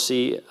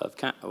fallacy of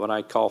what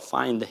I call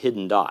find the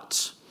hidden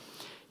dots.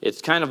 It's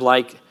kind of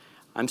like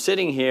I'm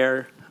sitting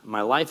here,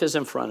 my life is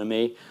in front of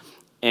me,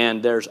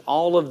 and there's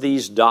all of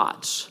these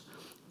dots.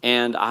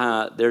 And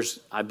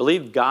I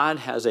believe God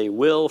has a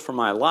will for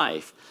my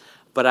life,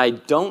 but I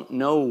don't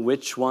know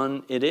which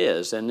one it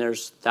is. And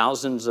there's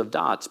thousands of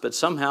dots, but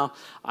somehow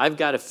I've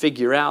got to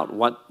figure out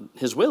what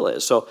his will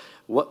is. So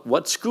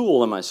what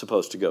school am I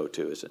supposed to go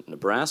to? Is it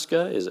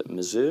Nebraska? Is it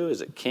Mizzou?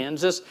 Is it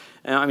Kansas?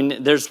 And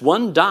there's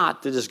one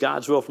dot that is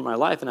God's will for my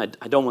life, and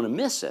I don't want to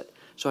miss it.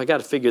 So I got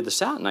to figure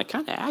this out, and I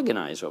kind of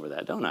agonize over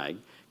that, don't I? It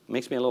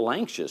makes me a little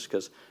anxious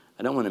because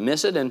I don't want to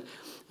miss it. And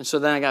so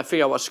then I got to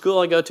figure out what school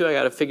I go to. I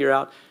got to figure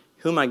out,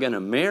 who am I going to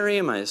marry?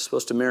 Am I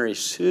supposed to marry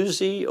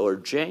Susie or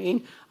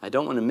Jane? I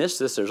don't want to miss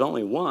this. There's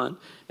only one.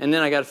 And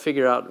then I got to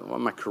figure out what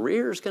my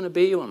career is going to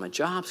be, what my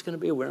job's going to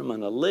be, where I'm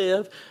going to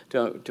live.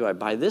 Do I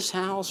buy this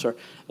house?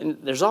 And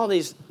there's all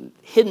these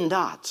hidden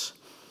dots.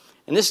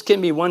 And this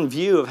can be one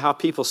view of how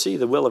people see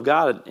the will of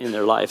God in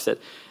their life, that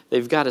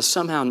they've got to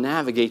somehow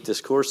navigate this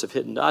course of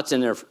hidden dots.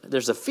 And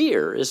there's a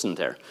fear, isn't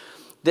there,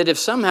 that if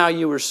somehow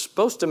you were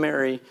supposed to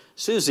marry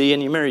Susie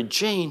and you married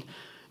Jane,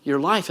 your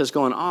life has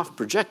gone off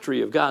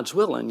trajectory of God's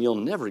will and you'll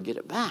never get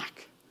it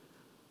back.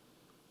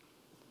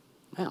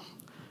 Well,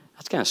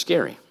 that's kind of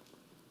scary.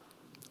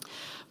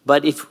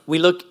 But if we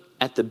look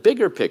at the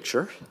bigger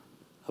picture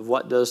of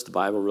what does the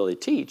Bible really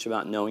teach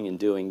about knowing and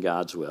doing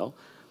God's will,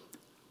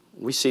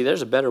 we see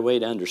there's a better way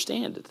to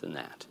understand it than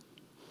that.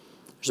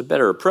 There's a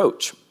better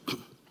approach.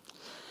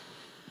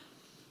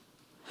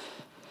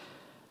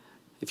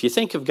 If you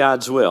think of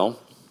God's will,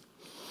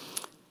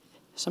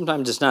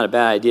 sometimes it's not a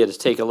bad idea to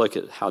take a look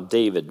at how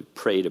David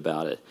prayed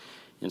about it.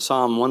 In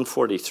Psalm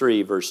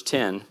 143, verse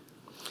 10,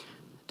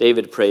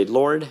 David prayed,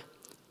 Lord,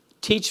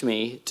 teach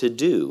me to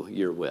do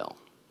your will.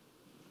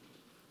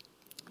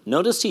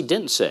 Notice he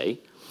didn't say,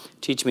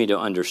 teach me to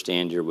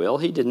understand your will.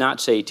 He did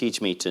not say,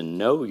 teach me to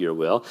know your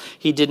will.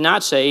 He did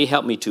not say,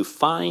 help me to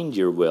find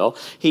your will.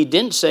 He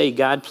didn't say,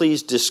 God,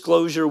 please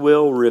disclose your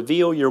will,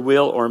 reveal your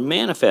will, or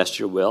manifest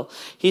your will.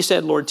 He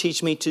said, Lord,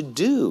 teach me to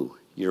do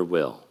your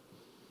will,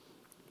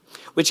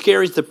 which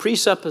carries the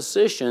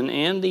presupposition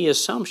and the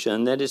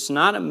assumption that it's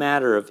not a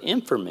matter of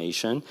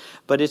information,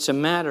 but it's a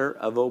matter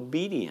of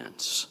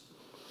obedience.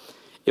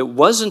 It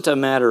wasn't a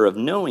matter of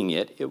knowing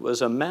it, it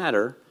was a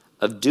matter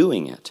of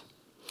doing it.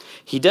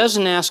 He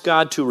doesn't ask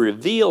God to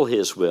reveal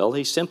his will.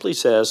 He simply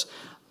says,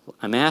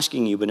 I'm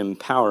asking you, but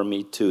empower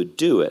me to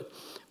do it,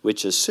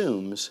 which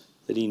assumes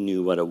that he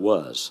knew what it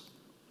was.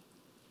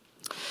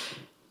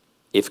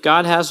 If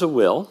God has a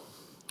will,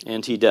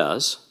 and he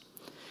does,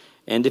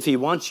 and if he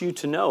wants you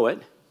to know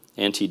it,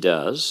 and he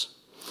does,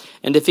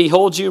 and if he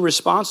holds you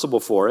responsible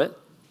for it,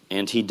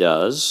 and he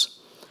does,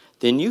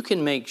 then you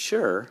can make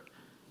sure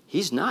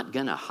he's not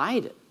going to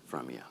hide it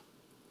from you.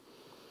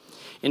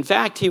 In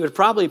fact, he would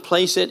probably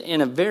place it in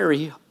a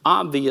very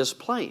obvious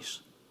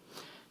place.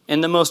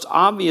 And the most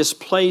obvious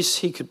place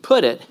he could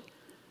put it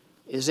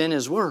is in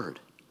his word,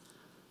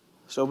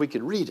 so we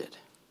could read it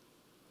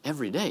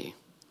every day.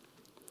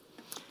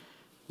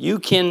 You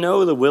can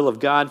know the will of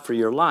God for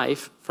your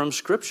life from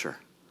Scripture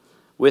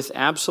with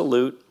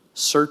absolute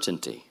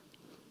certainty.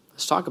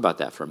 Let's talk about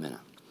that for a minute.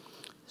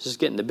 This is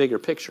getting the bigger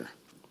picture.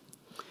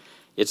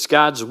 It's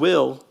God's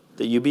will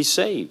that you be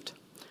saved.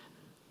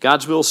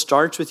 God's will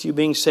starts with you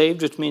being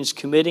saved, which means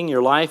committing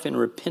your life in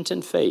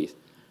repentant faith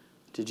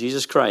to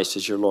Jesus Christ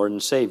as your Lord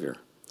and Savior.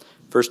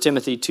 1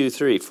 Timothy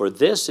 2:3, for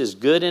this is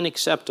good and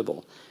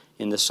acceptable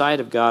in the sight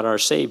of God our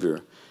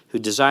Savior, who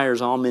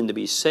desires all men to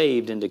be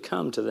saved and to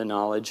come to the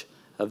knowledge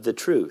of the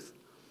truth.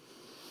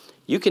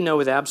 You can know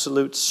with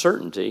absolute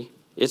certainty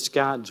it's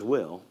God's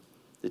will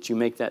that you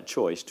make that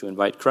choice to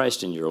invite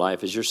Christ into your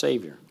life as your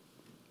Savior.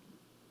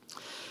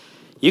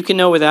 You can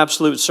know with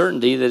absolute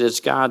certainty that it's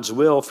God's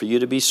will for you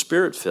to be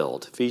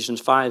Spirit-filled.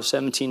 Ephesians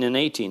 5:17 and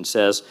 18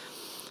 says,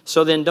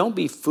 so then don't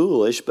be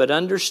foolish, but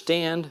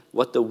understand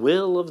what the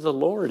will of the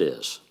Lord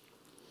is.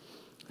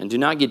 And do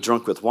not get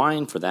drunk with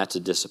wine, for that's a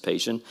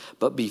dissipation,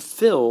 but be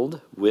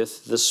filled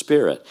with the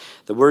Spirit.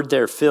 The word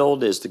there,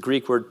 filled, is the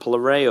Greek word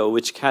plereo,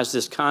 which has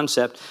this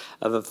concept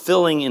of a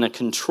filling in a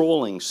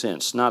controlling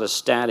sense, not a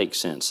static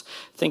sense.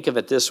 Think of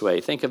it this way.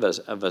 Think of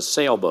a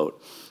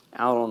sailboat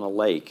out on a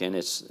lake, and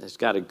it's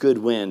got a good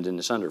wind, and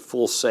it's under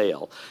full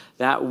sail.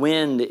 That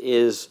wind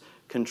is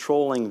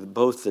controlling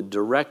both the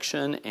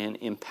direction and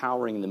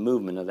empowering the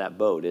movement of that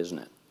boat, isn't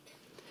it?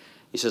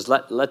 He says,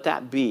 let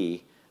that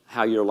be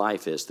how your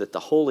life is, that the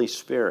Holy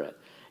Spirit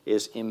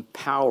is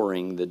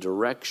empowering the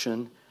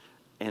direction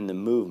and the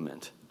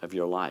movement of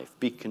your life.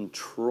 Be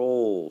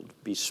controlled.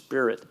 Be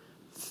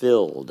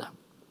Spirit-filled.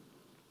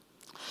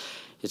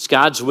 It's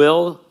God's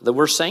will that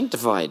we're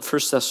sanctified.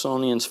 1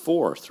 Thessalonians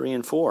 4, 3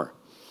 and 4.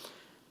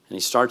 And he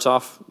starts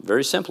off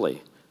very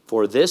simply.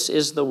 For this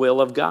is the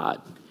will of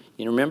God.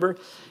 You remember,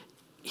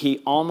 he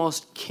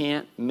almost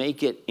can't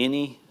make it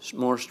any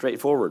more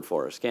straightforward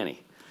for us, can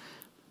he?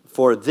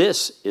 For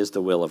this is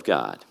the will of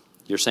God,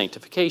 your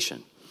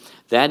sanctification.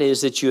 That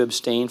is that you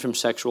abstain from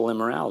sexual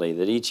immorality,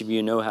 that each of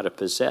you know how to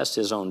possess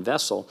his own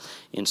vessel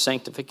in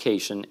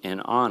sanctification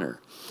and honor.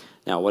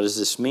 Now, what does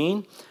this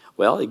mean?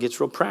 Well, it gets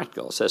real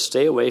practical. It says,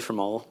 stay away from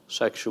all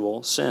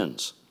sexual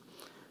sins.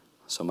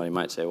 Somebody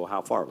might say, well,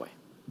 how far away?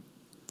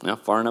 Well,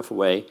 far enough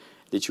away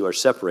that you are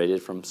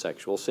separated from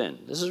sexual sin.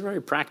 This is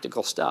very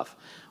practical stuff.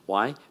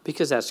 Why?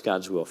 Because that's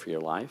God's will for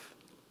your life.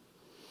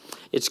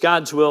 It's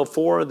God's will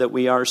that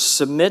we are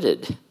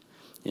submitted.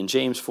 In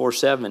James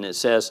 4:7, it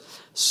says,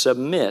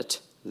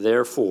 submit,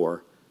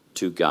 therefore,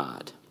 to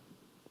God.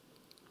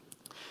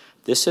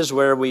 This is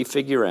where we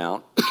figure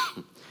out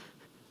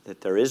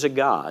that there is a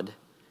God,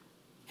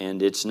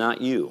 and it's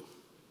not you.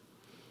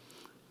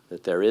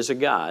 That there is a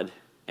God,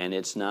 and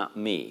it's not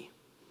me.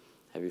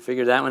 Have you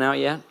figured that one out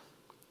yet?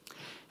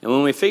 And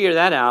when we figure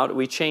that out,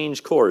 we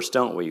change course,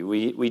 don't we?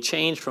 We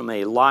change from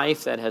a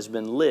life that has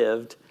been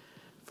lived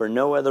for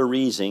no other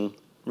reason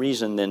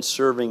than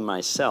serving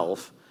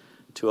myself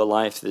to a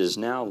life that is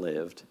now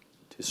lived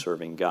to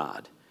serving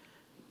God.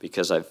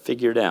 Because I've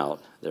figured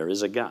out there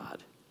is a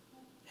God,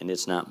 and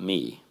it's not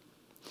me.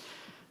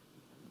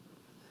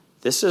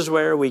 This is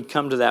where we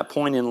come to that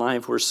point in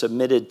life we're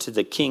submitted to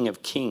the King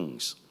of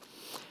Kings.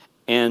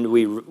 And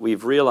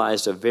we've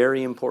realized a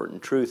very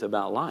important truth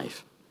about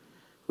life,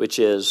 which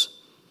is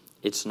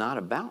it's not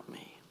about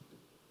me.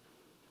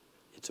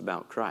 It's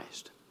about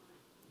Christ,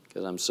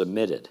 because I'm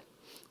submitted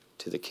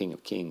to the King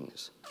of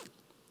Kings.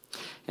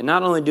 And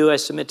not only do I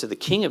submit to the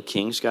King of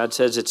Kings, God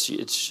says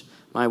it's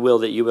my will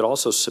that you would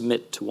also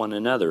submit to one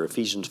another.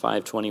 Ephesians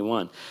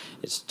 5:21.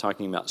 It's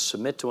talking about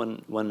submit to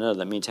one another.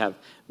 That means have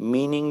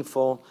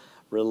meaningful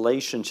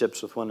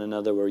relationships with one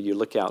another where you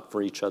look out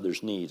for each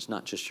other's needs,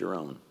 not just your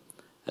own.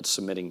 That's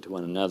submitting to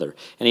one another.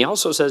 And he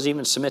also says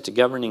even submit to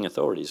governing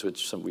authorities,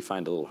 which we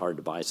find a little hard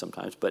to buy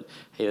sometimes, but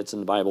hey, that's in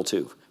the Bible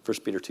too.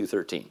 1 Peter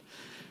 2:13.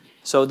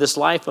 So this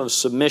life of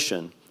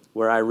submission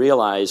where I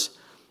realize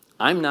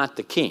I'm not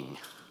the king,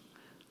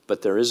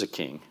 but there is a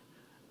king,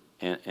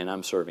 and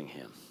I'm serving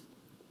him.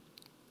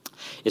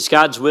 It's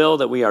God's will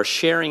that we are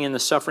sharing in the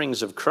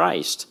sufferings of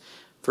Christ.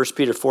 1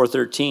 Peter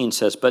 4:13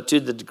 says, but to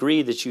the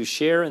degree that you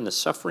share in the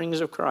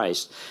sufferings of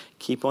Christ,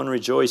 keep on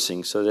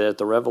rejoicing, so that at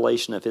the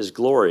revelation of his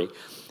glory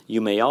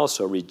you may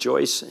also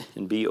rejoice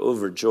and be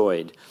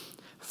overjoyed.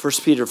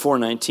 1 Peter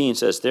 4:19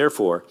 says,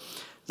 therefore,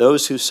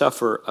 those who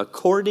suffer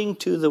according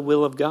to the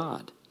will of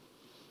God,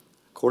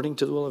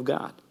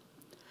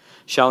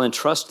 shall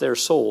entrust their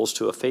souls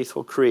to a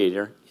faithful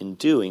Creator in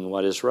doing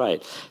what is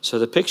right. So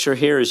the picture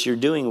here is you're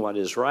doing what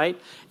is right,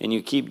 and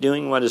you keep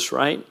doing what is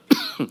right,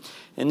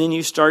 and then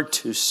you start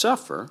to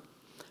suffer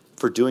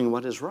for doing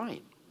what is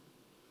right.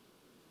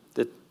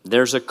 That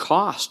there's a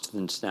cost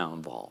that's now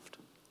involved.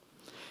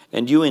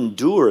 And you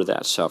endure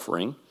that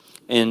suffering,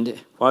 and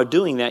while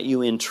doing that,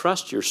 you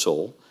entrust your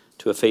soul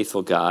to a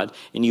faithful God,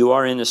 and you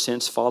are, in a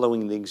sense,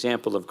 following the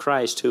example of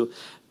Christ, who,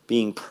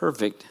 being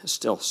perfect,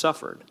 still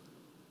suffered.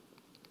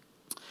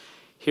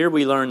 Here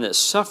we learn that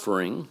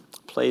suffering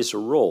plays a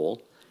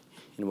role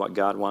in what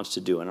God wants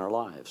to do in our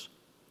lives.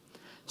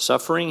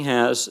 Suffering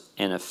has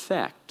an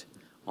effect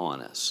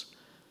on us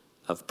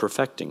of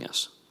perfecting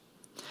us.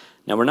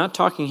 Now, we're not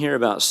talking here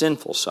about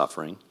sinful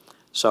suffering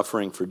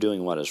for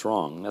doing what is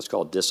wrong. That's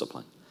called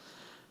discipline.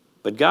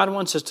 But God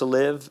wants us to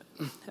live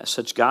as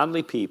such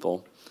godly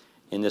people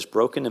in this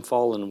broken and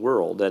fallen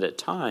world that at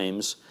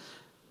times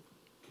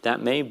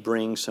that may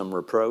bring some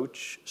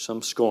reproach,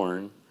 some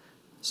scorn,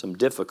 some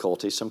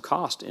difficulty, some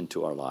cost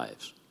into our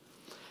lives.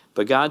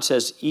 But God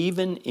says,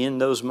 even in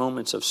those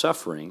moments of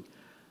suffering,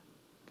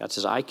 God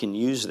says, I can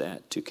use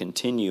that to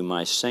continue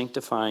my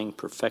sanctifying,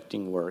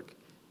 perfecting work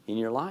in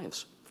your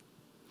lives.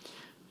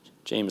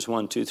 James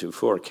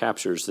 1:2-4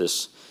 captures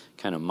this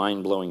kind of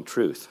mind-blowing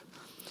truth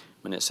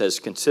when it says,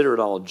 consider it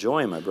all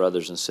joy, my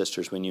brothers and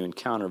sisters, when you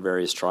encounter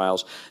various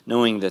trials,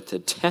 knowing that the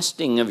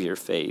testing of your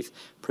faith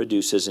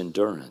produces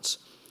endurance.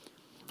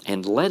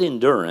 And let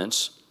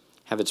endurance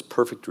have its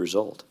perfect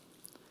result,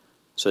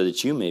 so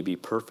that you may be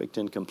perfect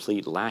and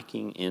complete,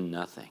 lacking in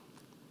nothing.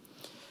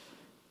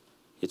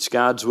 It's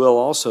God's will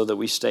also that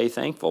we stay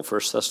thankful.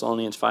 1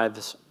 Thessalonians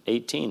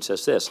 5:18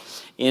 says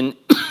this, in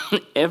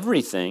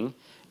everything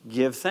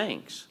give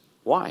thanks.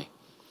 Why?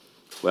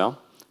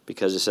 Well,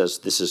 because it says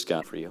this is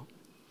God for you.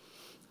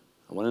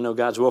 I want to know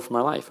God's will for my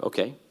life.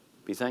 Okay,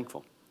 be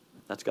thankful.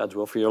 That's God's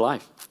will for your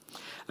life.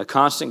 A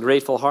constant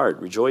grateful heart.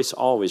 Rejoice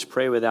always.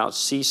 Pray without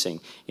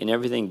ceasing. In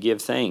everything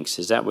give thanks.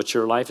 Is that what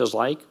your life is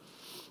like?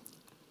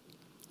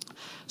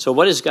 So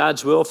what is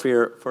God's will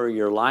for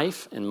your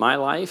life and my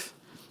life?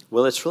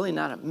 Well, it's really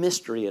not a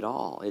mystery at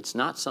all. It's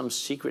not some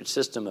secret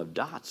system of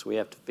dots we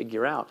have to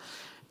figure out.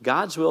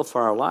 God's will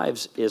for our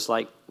lives is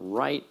like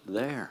right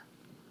there.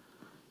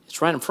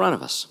 It's right in front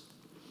of us.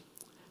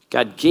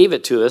 God gave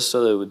it to us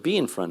so that it would be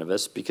in front of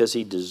us because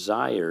he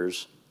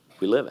desires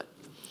we live it.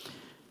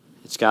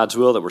 It's God's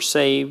will that we're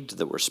saved,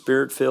 that we're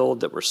spirit-filled,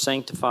 that we're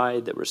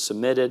sanctified, that we're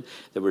submitted,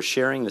 that we're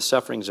sharing the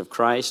sufferings of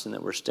Christ, and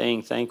that we're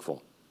staying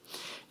thankful.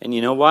 And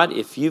you know what?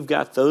 If you've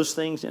got those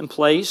things in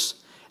place,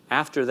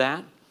 after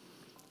that,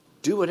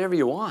 do whatever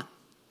you want.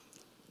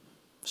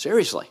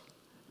 Seriously,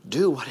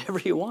 do whatever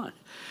you want.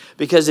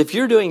 Because if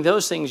you're doing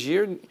those things,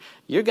 you're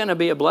going to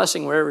be a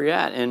blessing wherever you're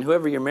at. And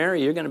whoever you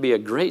marry, you're going to be a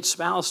great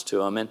spouse to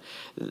them. And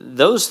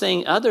those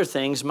other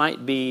things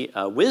might be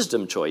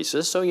wisdom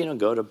choices. So,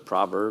 go to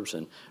Proverbs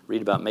and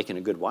read about making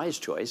a good wise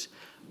choice.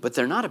 But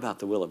they're not about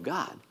the will of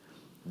God.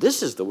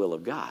 This is the will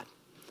of God.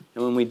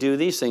 And when we do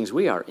these things,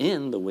 we are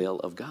in the will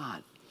of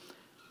God.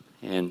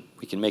 And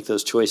we can make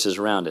those choices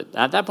around it.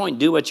 At that point,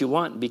 do what you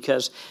want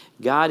because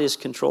God is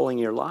controlling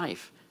your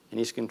life. And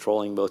he's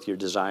controlling both your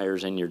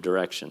desires and your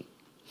direction.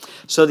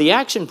 So the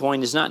action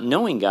point is not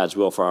knowing God's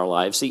will for our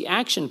lives. The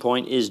action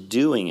point is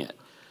doing it.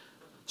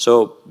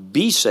 So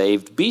be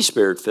saved, be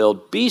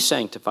spirit-filled, be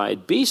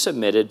sanctified, be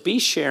submitted, be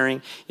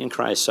sharing in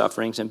Christ's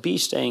sufferings, and be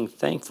staying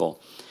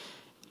thankful.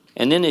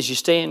 And then as you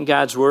stay in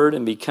God's word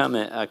and become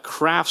a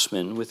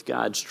craftsman with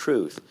God's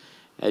truth,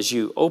 as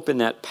you open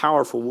that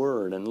powerful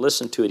word and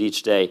listen to it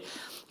each day,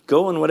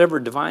 go on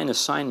whatever divine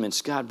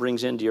assignments God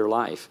brings into your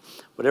life,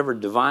 whatever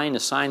divine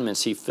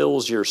assignments he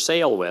fills your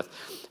sail with,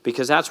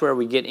 because that's where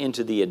we get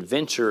into the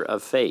adventure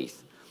of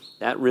faith.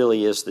 That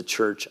really is the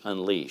church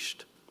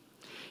unleashed.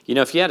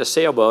 If you had a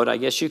sailboat, I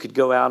guess you could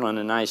go out on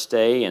a nice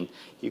day and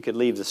you could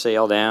leave the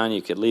sail down,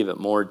 you could leave it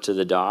moored to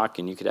the dock,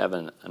 and you could have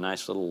a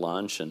nice little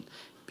lunch and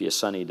be a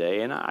sunny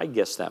day, and I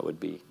guess that would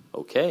be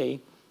okay.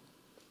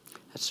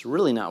 That's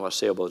really not what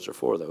sailboats are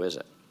for, though, is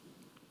it?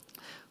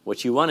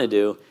 What you want to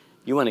do,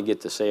 you want to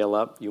get the sail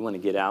up, you want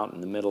to get out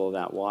in the middle of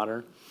that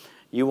water,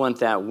 you want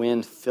that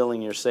wind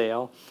filling your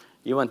sail,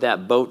 you want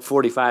that boat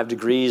 45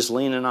 degrees,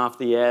 leaning off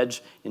the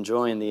edge,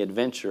 enjoying the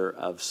adventure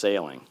of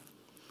sailing.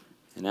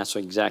 And that's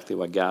exactly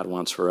what God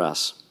wants for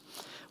us.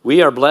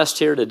 We are blessed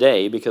here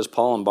today because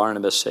Paul and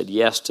Barnabas said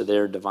yes to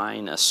their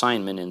divine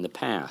assignment in the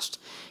past.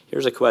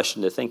 Here's a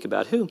question to think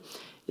about. Who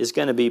is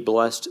going to be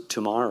blessed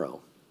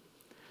tomorrow?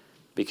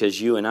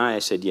 Because you and I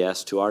said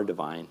yes to our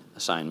divine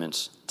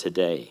assignments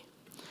today.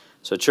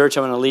 So, church,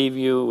 I want to leave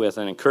you with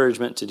an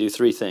encouragement to do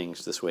 3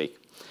 things this week.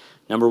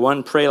 Number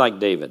 1, pray like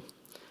David.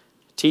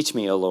 Teach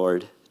me, O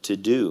Lord, to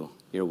do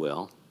your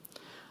will.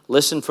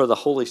 Listen for the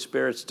Holy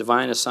Spirit's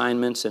divine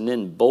assignments and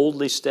then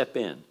boldly step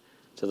in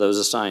to those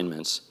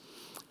assignments.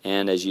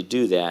 And as you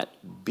do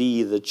that,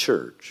 be the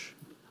church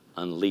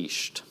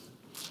unleashed.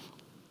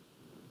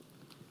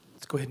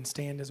 Let's go ahead and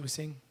stand as we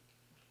sing.